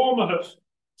is normative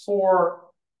for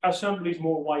assemblies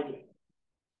more widely.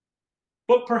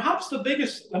 But perhaps the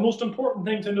most important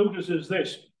thing to notice is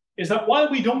this, is that while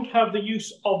we don't have the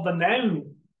use of the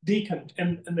noun deacon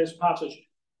in this passage,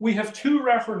 we have 2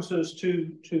 references to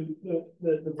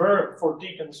the verb for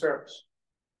deacon service.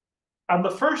 And the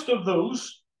first of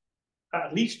those,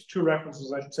 at least 2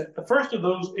 references, I should say, the first of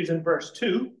those is in verse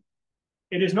 2.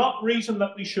 It is not reason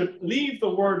that we should leave the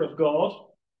word of God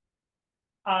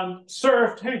and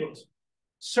serve tables.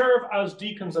 Serve as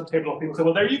deacons at tables. People say,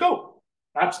 well, there you go.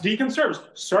 That's deacon service.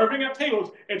 Serving at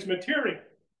tables, it's material.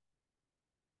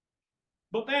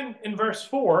 But then in verse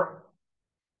 4,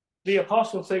 the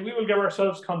apostles say, we will give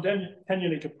ourselves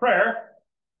continually to prayer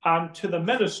and to the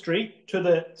ministry, to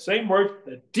the same word,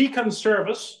 the deacon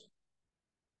service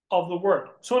of the word.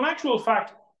 So in actual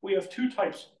fact, we have 2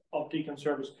 types of deacon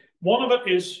service. One of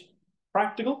it is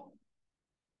practical.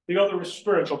 The other is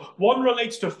spiritual. One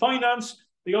relates to finance.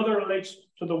 The other relates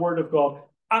to the word of God.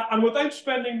 And without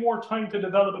spending more time to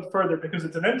develop it further, because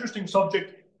it's an interesting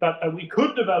subject that we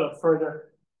could develop further,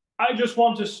 I just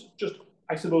want to,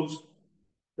 I suppose,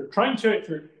 if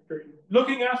you're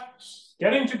looking at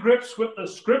getting to grips with the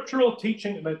scriptural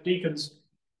teaching about deacons,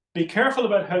 be careful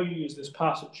about how you use this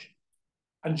passage.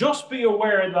 And just be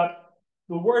aware that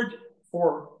the word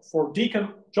for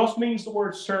deacon just means the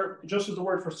word serve, just as the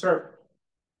word for servant.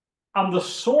 And the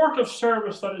sort of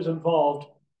service that is involved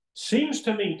seems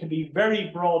to me to be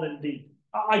very broad indeed.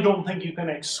 I don't think you can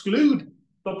exclude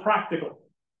the practical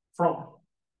from it.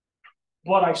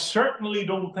 But I certainly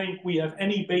don't think we have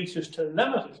any basis to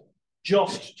limit it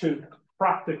just to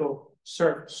practical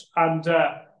service. And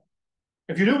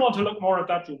if you do want to look more at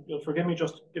that, you'll forgive me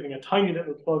just giving a tiny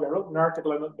little plug. I wrote an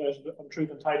article on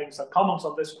Truth and Tidings that comments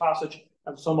on this passage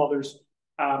and some others.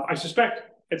 I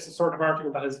suspect it's the sort of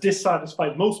article that has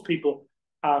dissatisfied most people,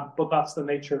 but that's the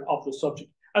nature of the subject.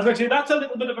 As I say, that's a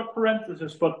little bit of a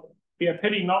parenthesis, but be a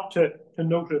pity not to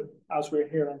note it as we're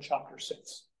here in chapter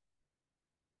 6.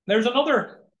 There's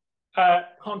another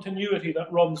continuity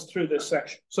that runs through this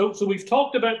section. So we've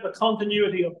talked about the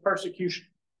continuity of persecution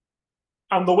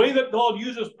and the way that God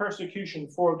uses persecution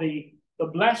for the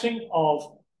blessing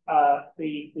of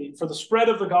for the spread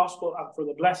of the gospel and for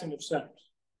the blessing of sinners.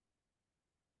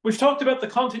 We've talked about the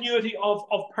continuity of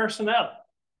personnel.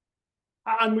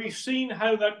 And we've seen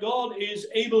how that God is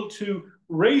able to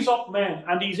raise up men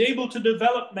and he's able to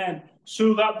develop men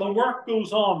so that the work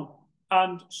goes on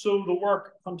and so the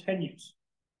work continues.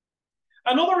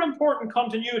 Another important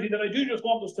continuity that I do just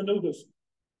want us to notice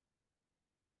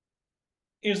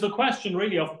is the question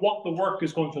really of what the work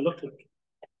is going to look like.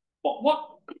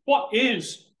 What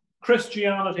is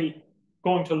Christianity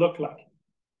going to look like?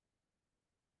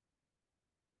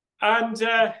 And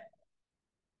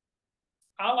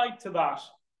allied to that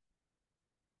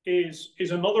is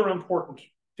another important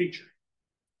feature.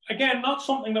 Again, not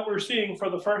something that we're seeing for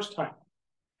the first time.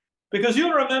 Because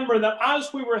you'll remember that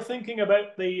as we were thinking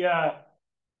about the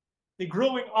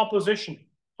growing opposition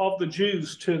of the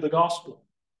Jews to the gospel,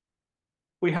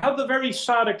 we had the very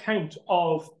sad account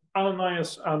of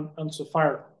Ananias and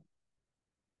Sapphira.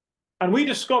 And we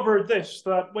discovered this,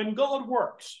 that when God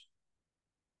works,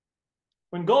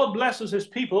 when God blesses his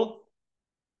people,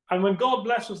 and when God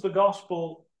blesses the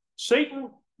gospel, Satan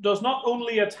does not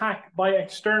only attack by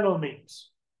external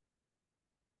means,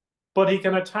 but he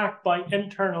can attack by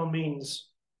internal means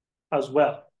as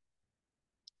well.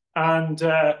 And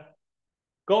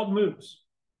God moves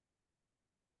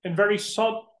in very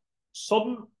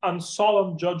sudden and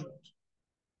solemn judgment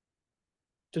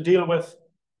to deal with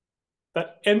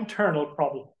that internal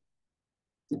problem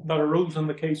that arose in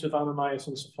the case of Ananias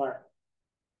and Sapphira.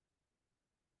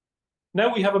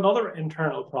 Now we have another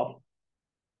internal problem.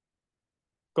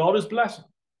 God is blessing.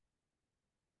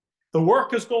 The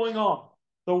work is going on.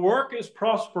 The work is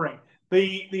prospering.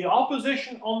 The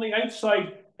opposition on the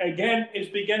outside, again, is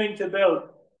beginning to build.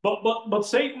 But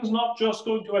Satan's not just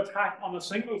going to attack on a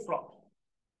single front.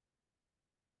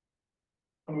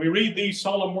 And we read these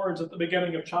solemn words at the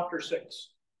beginning of chapter 6.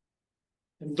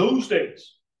 In those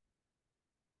days,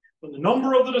 when the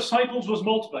number of the disciples was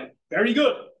multiplied, very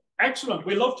good, excellent,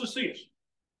 we love to see it.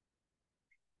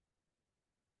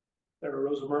 There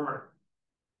arose a murmur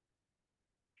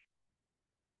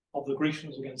of the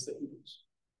Grecians against the Hebrews.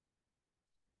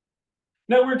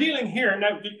 Now we're dealing here,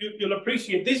 now you'll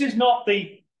appreciate, this is not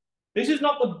the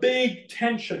big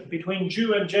tension between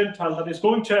Jew and Gentile that is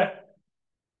going to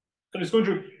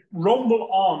rumble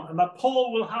on and that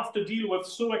Paul will have to deal with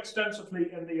so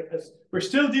extensively in the epistle. We're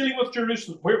still dealing with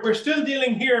Jerusalem. We're still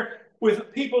dealing here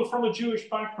with people from a Jewish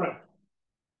background.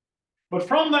 But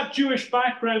from that Jewish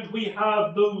background, we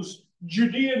have those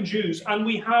Judean Jews, and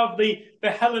we have the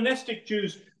Hellenistic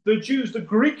Jews, the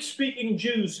Greek-speaking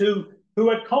Jews who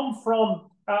had come from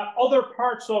other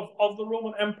parts of the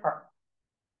Roman Empire.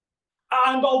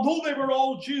 And although they were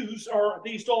all Jews, or at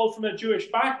least all from a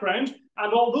Jewish background,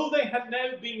 and although they had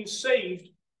now been saved,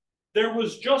 there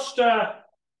was just a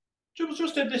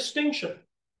distinction,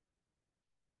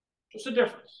 just a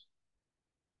difference.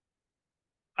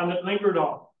 And it lingered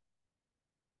on.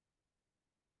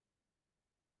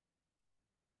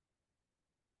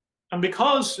 And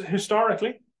because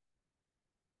historically,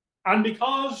 and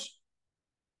because,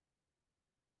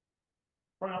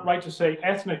 we're not right to say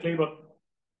ethnically, but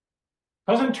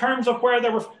because in terms of where they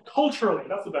were culturally,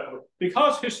 that's the better word,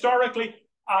 because historically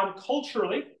and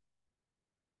culturally,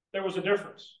 there was a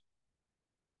difference.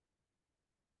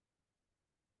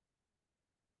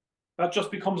 That just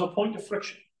becomes a point of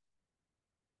friction.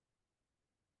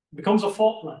 It becomes a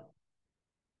fault line.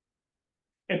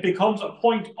 It becomes a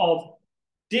point of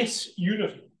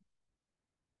disunity.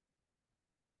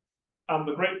 And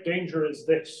the great danger is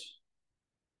this: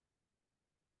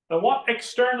 that what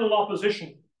external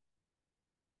opposition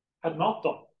had not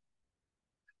done,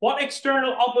 what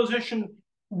external opposition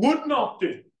would not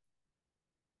do,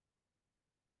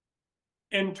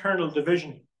 internal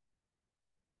division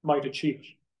might achieve.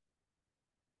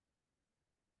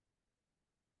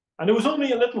 And it was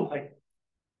only a little thing.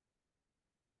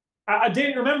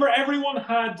 Remember, everyone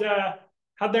had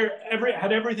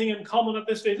everything in common at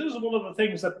this stage. This is one of the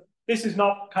things that this is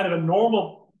not kind of a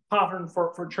normal pattern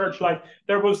for church life.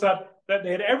 There was that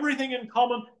they had everything in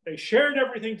common, they shared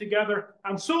everything together,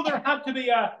 and so there had to be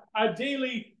a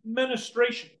daily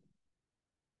ministration.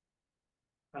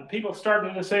 And people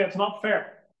started to say it's not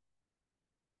fair.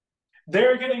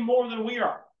 They're getting more than we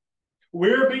are.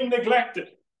 We're being neglected.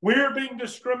 We're being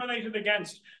discriminated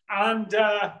against, and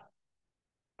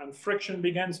friction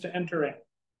begins to enter in.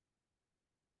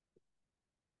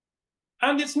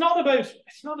 And it's not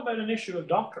about an issue of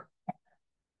doctrine.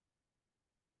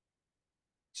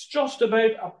 It's just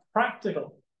about a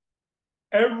practical,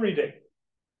 everyday,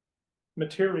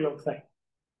 material thing.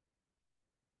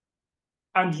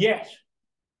 And yet,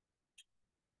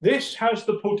 this has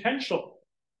the potential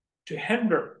to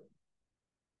hinder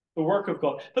the work of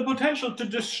God, the potential to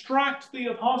distract the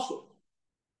apostle.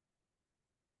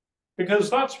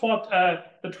 Because that's what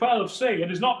the 12 say.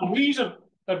 It is not reason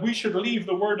that we should leave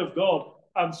the word of God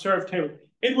and serve tables.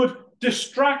 It would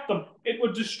distract them. It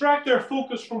would distract their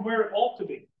focus from where it ought to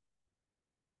be.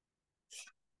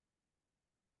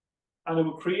 And it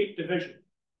would create division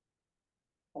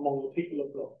among the people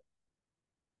of God.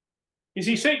 You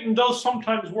see, Satan does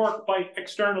sometimes work by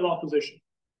external opposition.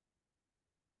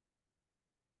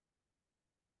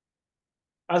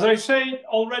 As I say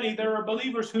already, there are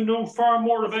believers who know far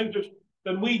more about it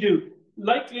than we do.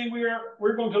 Likely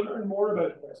we're going to learn more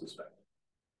about it, I suspect.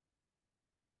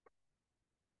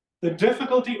 The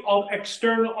difficulty of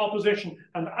external opposition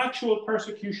and actual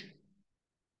persecution.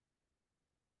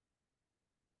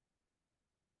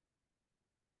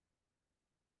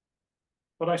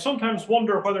 But I sometimes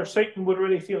wonder whether Satan would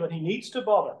really feel that he needs to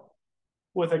bother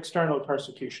with external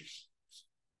persecution,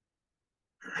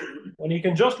 when he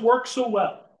can just work so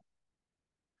well,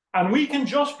 and we can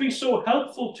just be so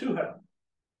helpful to him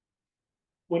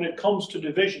when it comes to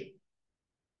division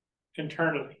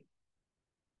internally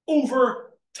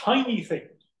over tiny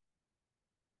things,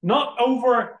 not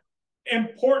over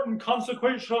important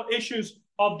consequential issues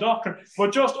of doctrine,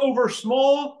 but just over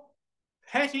small,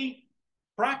 petty,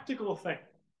 practical things.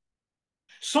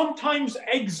 Sometimes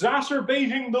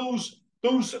exacerbating those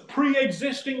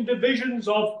pre-existing divisions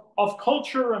of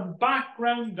culture and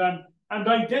background and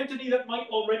identity that might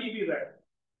already be there.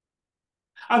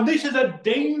 And this is a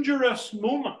dangerous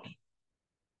moment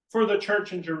for the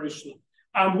church in Jerusalem.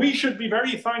 And we should be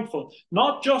very thankful,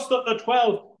 not just that the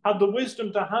 12 had the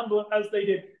wisdom to handle it as they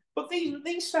did, but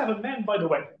these 7 men, by the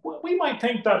way, we might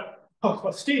think that, oh,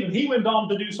 well, Stephen, he went on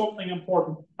to do something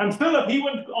important. And Philip, he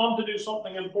went on to do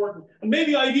something important. And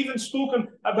maybe I've even spoken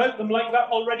about them like that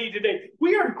already today.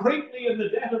 We are greatly in the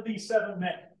debt of these 7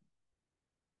 men.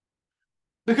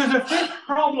 Because if this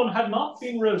problem had not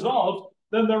been resolved,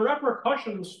 then the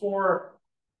repercussions for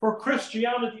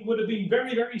Christianity would have been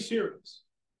very, very serious.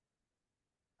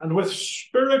 And with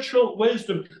spiritual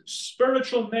wisdom,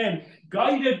 spiritual men,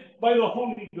 guided by the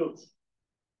Holy Ghost,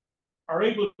 are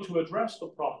able to address the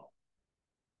problem.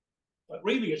 But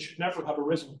really, it should never have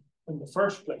arisen in the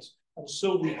first place. And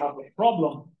so we have the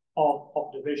problem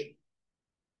of division.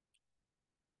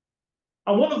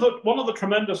 And one of the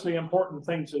tremendously important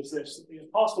things is this: that the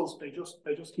apostles, they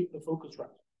just keep the focus right.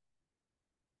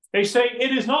 They say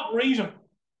it is not reason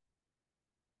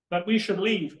that we should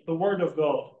leave the word of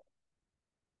God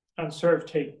and serve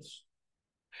tables.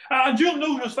 And you'll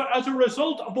notice that as a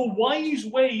result of the wise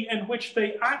way in which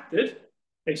they acted,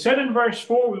 they said in verse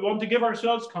 4, we want to give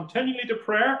ourselves continually to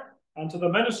prayer and to the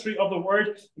ministry of the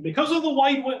word. And because of the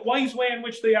wise way in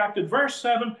which they acted, verse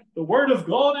 7, the word of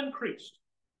God increased,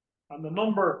 and the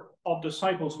number of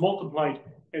disciples multiplied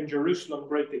in Jerusalem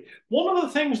greatly. One of the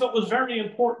things that was very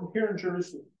important here in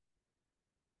Jerusalem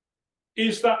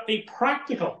is that the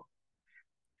practical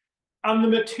and the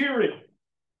material,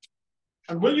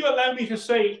 and will you allow me to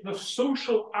say the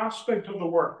social aspect of the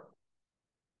work,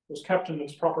 was kept in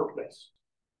its proper place.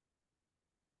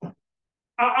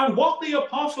 And what the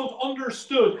apostles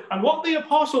understood and what the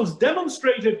apostles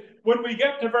demonstrated when we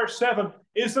get to verse 7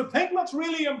 is the thing that's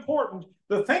really important.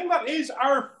 The thing that is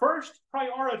our first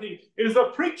priority is the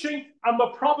preaching and the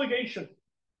propagation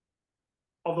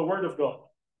of the word of God.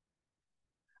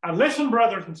 And listen,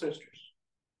 brothers and sisters,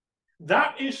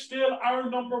 that is still our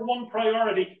number one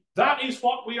priority. That is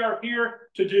what we are here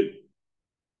to do.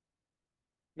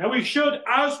 Now we should,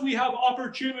 as we have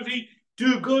opportunity,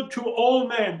 do good to all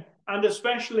men, and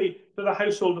especially to the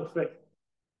household of faith.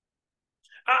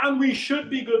 And we should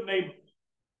be good neighbors.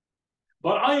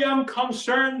 But I am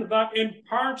concerned that in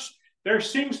parts there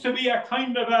seems to be a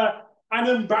kind of an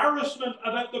embarrassment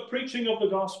about the preaching of the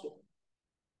gospel.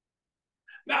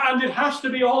 And it has to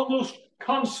be almost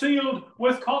concealed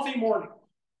with coffee mornings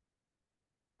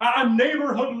and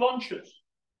neighborhood lunches.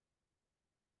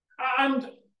 And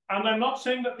I'm not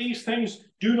saying that these things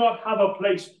do not have a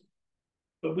place,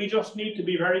 but we just need to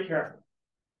be very careful.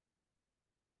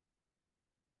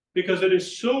 Because it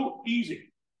is so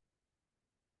easy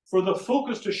for the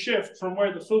focus to shift from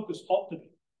where the focus ought to be.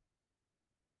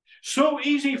 So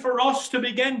easy for us to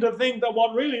begin to think that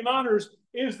what really matters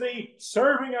is the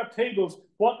serving at tables.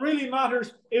 What really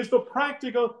matters is the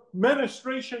practical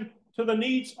ministration to the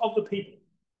needs of the people.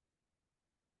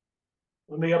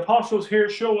 And the apostles here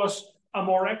show us a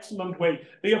more excellent way.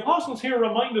 The apostles here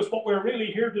remind us what we're really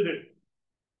here to do.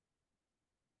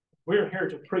 We're here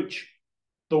to preach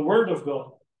the word of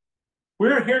God.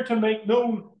 We're here to make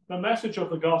known the message of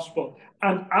the gospel.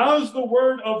 And as the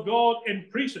word of God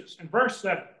increases, in verse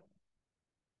 7,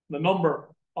 the number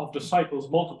of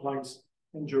disciples multiplies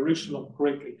in Jerusalem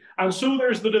greatly. And so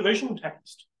there's the division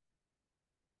text.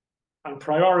 and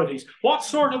priorities. What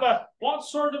sort of a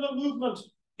movement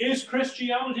is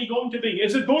Christianity going to be?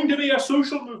 Is it going to be a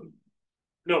social movement?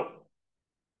 No.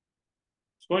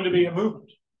 It's going to be a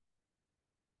movement.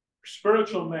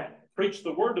 Spiritual men preach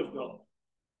the word of God.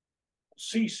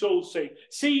 See souls saved.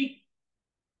 See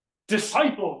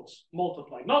disciples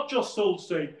multiply. Not just souls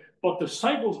saved, but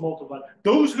disciples multiply.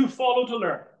 Those who follow to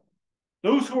learn.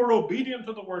 Those who are obedient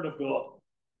to the word of God.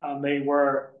 And they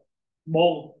were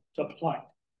multiplied.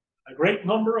 A great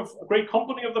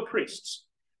company of the priests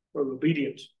were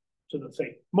obedient to the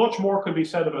faith. Much more could be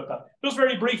said about that. Just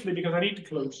very briefly, because I need to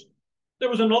close. There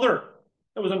was another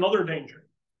danger.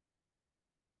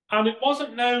 And it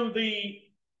wasn't now the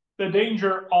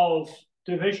danger of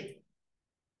division.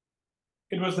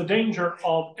 It was the danger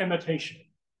of imitation.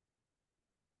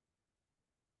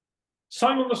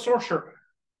 Simon the sorcerer.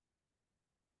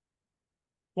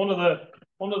 One of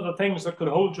the things that could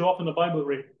hold you up in the Bible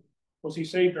reading, was he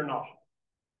saved or not?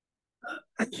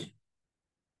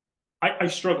 I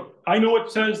struggle. I know it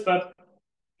says that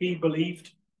he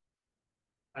believed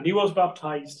and he was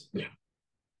baptized. Yeah.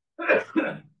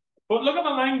 But look at the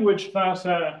language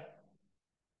that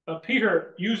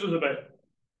Peter uses about it.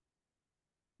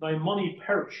 Thy money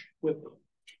perish with them.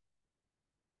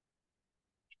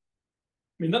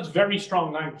 I mean, that's very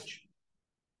strong language.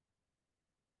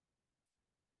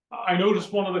 I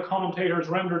noticed one of the commentators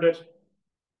rendered it,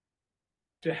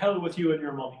 to hell with you and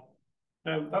your money.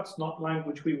 Now, that's not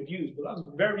language we would use, but that's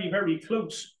very, very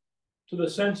close to the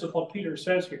sense of what Peter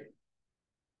says here.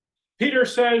 Peter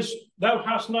says, thou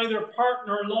hast neither part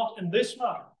nor lot in this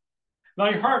matter.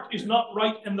 Thy heart is not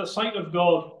right in the sight of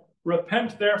God.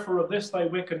 Repent therefore of this thy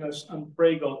wickedness and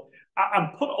pray God.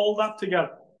 And put all that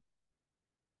together.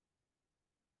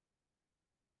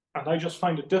 And I just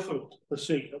find it difficult to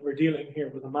see that we're dealing here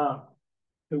with a man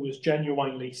who is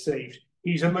genuinely saved.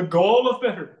 He's in the gall of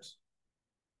bitterness.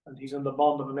 And he's in the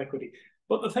bond of iniquity.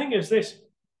 But the thing is this.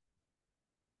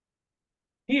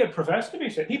 He had professed to be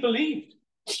saved. He believed.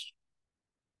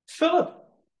 Philip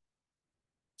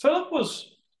was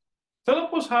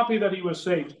happy that he was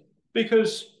saved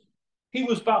because he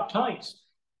was baptized.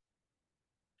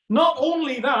 Not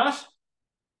only that,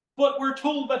 but we're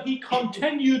told that he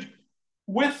continued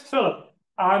with Philip.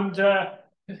 And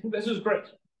this is great.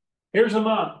 Here's a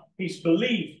man. He's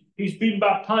believed. He's been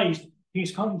baptized.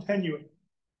 He's continuing.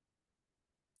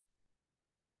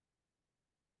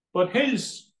 But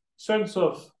his sense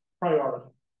of priority,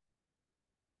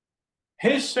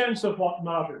 his sense of what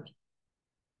mattered,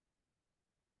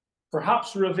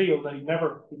 perhaps revealed that he'd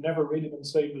never really been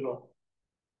saved at all.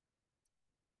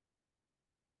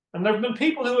 And there have been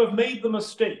people who have made the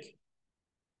mistake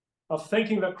of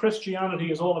thinking that Christianity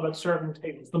is all about serving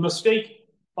tables. The mistake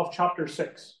of chapter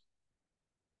 6.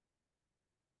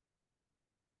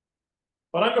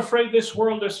 But I'm afraid this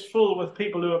world is full with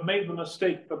people who have made the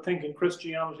mistake of thinking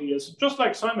Christianity is, just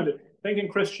like Simon did,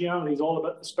 thinking Christianity is all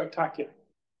about the spectacular.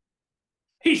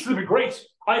 He's the great.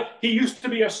 He used to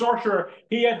be a sorcerer.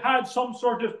 He had some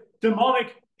sort of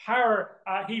demonic power.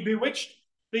 He bewitched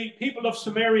the people of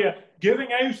Samaria, giving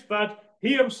out that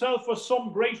he himself was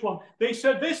some great one. They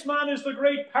said, this man is the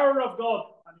great power of God.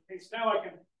 And he thinks,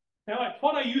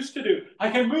 what I used to do, I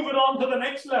can move it on to the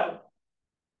next level.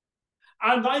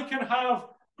 And I can have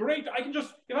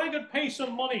if I could pay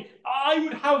some money, I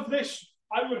would have this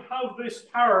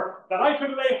power that I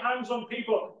could lay hands on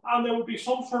people and there would be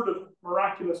some sort of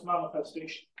miraculous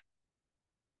manifestation.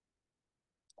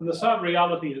 And the sad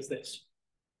reality is this,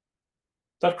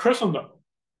 that Christendom,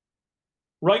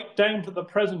 right down to the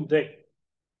present day,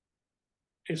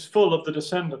 is full of the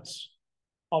descendants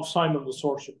of Simon the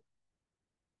sorcerer.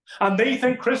 And they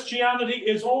think Christianity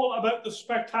is all about the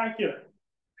spectacular.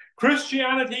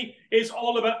 Christianity is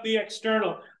all about the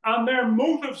external. And their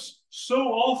motives so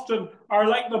often are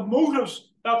like the motives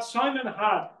that Simon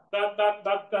had,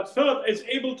 that Philip is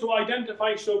able to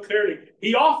identify so clearly.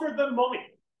 He offered them money.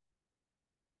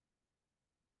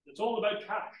 It's all about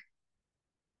cash.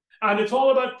 And it's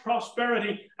all about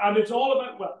prosperity. And it's all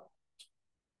about wealth.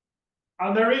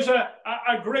 And there is a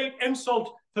great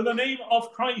insult to the name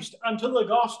of Christ and to the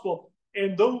gospel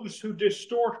in those who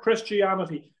distort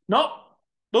Christianity. Not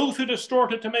those who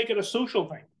distort it to make it a social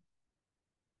thing.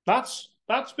 That's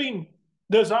been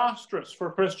disastrous for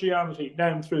Christianity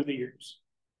down through the years.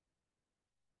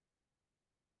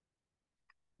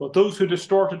 But those who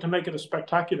distort it to make it a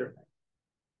spectacular thing.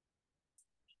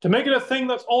 To make it a thing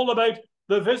that's all about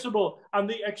the visible and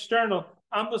the external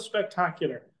and the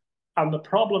spectacular. And the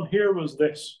problem here was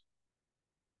this.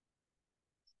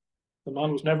 The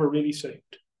man was never really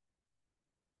saved.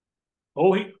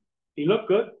 Oh, he looked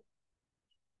good.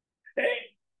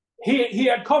 He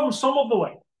had come some of the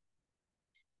way.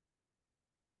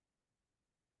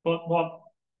 But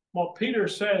what Peter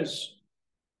says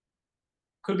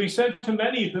could be said to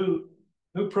many who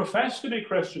profess to be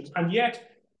Christians and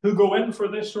yet who go in for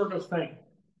this sort of thing.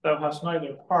 Thou hast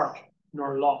neither part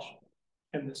nor lot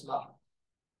in this matter.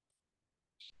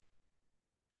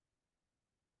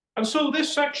 And so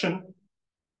this section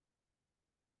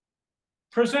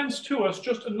presents to us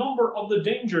just a number of the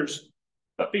dangers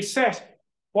that beset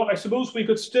what I suppose we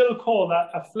could still call that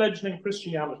a fledgling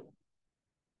Christianity.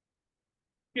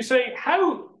 You say,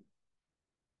 how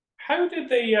did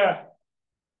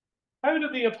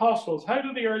the apostles, how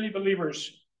did the early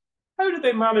believers, how did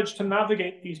they manage to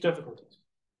navigate these difficulties?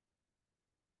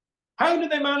 How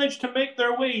did they manage to make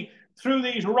their way through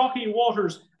these rocky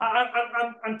waters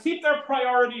and keep their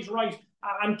priorities right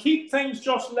and keep things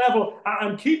just level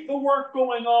and keep the work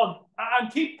going on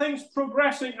and keep things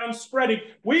progressing and spreading?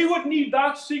 We would need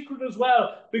that secret as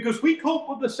well, because we cope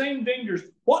with the same dangers.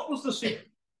 What was the secret?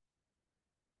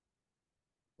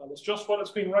 Well, it's just what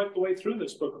it's been right the way through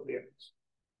this book of the Acts.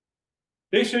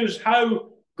 This is how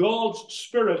God's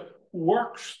Spirit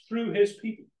works through his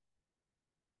people.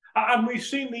 And we've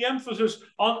seen the emphasis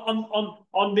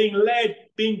on being led,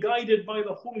 being guided by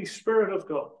the Holy Spirit of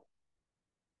God.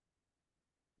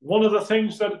 One of the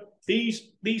things that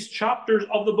these chapters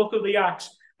of the book of the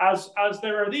Acts, as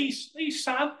there are these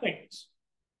sad things,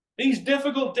 these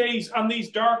difficult days and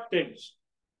these dark days,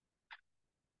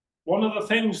 one of the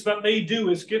things that they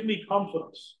do is give me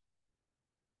confidence.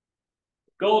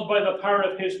 God, by the power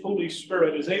of his Holy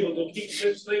Spirit, is able to keep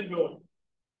this thing going.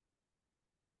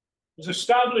 It was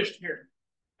established here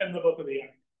in the book of the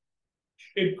Acts.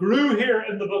 It grew here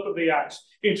in the book of the Acts.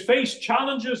 It faced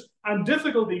challenges and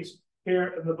difficulties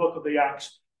here in the book of the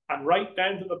Acts, and right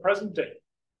down to the present day.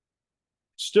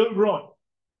 Still growing.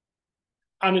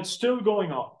 And it's still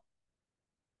going on.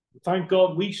 Thank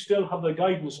God we still have the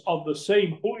guidance of the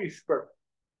same Holy Spirit.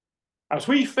 As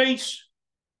we face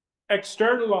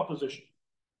external opposition,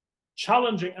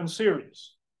 challenging and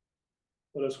serious,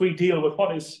 but as we deal with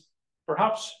what is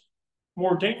perhaps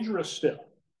more dangerous still,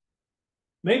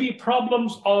 maybe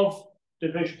problems of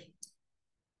division,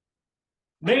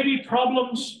 maybe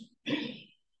problems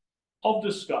of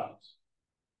disguise.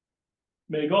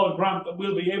 May God grant that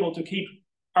we'll be able to keep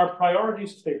our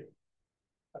priorities clear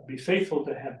and be faithful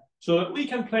to him, so that we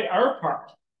can play our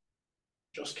part,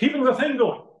 just keeping the thing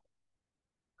going,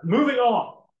 moving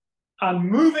on, and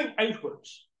moving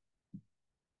outwards.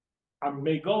 And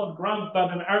may God grant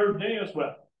that in our day as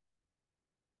well,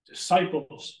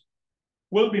 disciples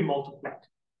will be multiplied,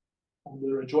 and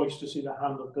we'll rejoice to see the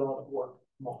hand of God at work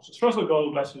amongst us. Trust that God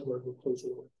will bless his word. We'll close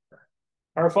with prayer.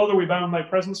 Our Father, we bow in thy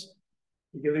presence.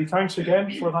 We give thee thanks again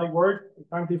for thy word. We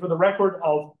thank thee for the record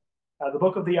of the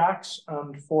book of the Acts,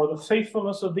 and for the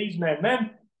faithfulness of these men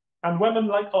and women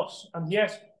like us, and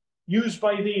yet used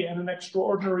by thee in an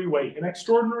extraordinary way, in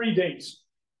extraordinary days.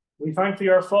 We thank thee,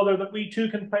 our Father, that we too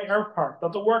can play our part,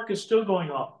 that the work is still going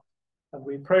on. And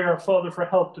we pray, our Father, for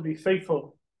help to be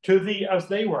faithful to thee as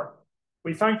they were.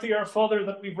 We thank thee, our Father,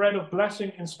 that we've read of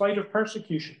blessing in spite of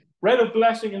persecution, read of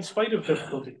blessing in spite of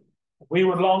difficulty. We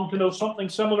would long to know something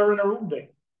similar in our own day.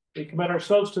 We commit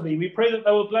ourselves to thee. We pray that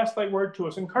thou wilt bless thy word to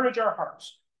us, encourage our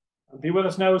hearts, and be with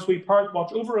us now as we part.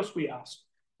 Watch over us, we ask,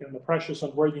 in the precious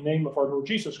and worthy name of our Lord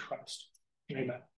Jesus Christ. Amen.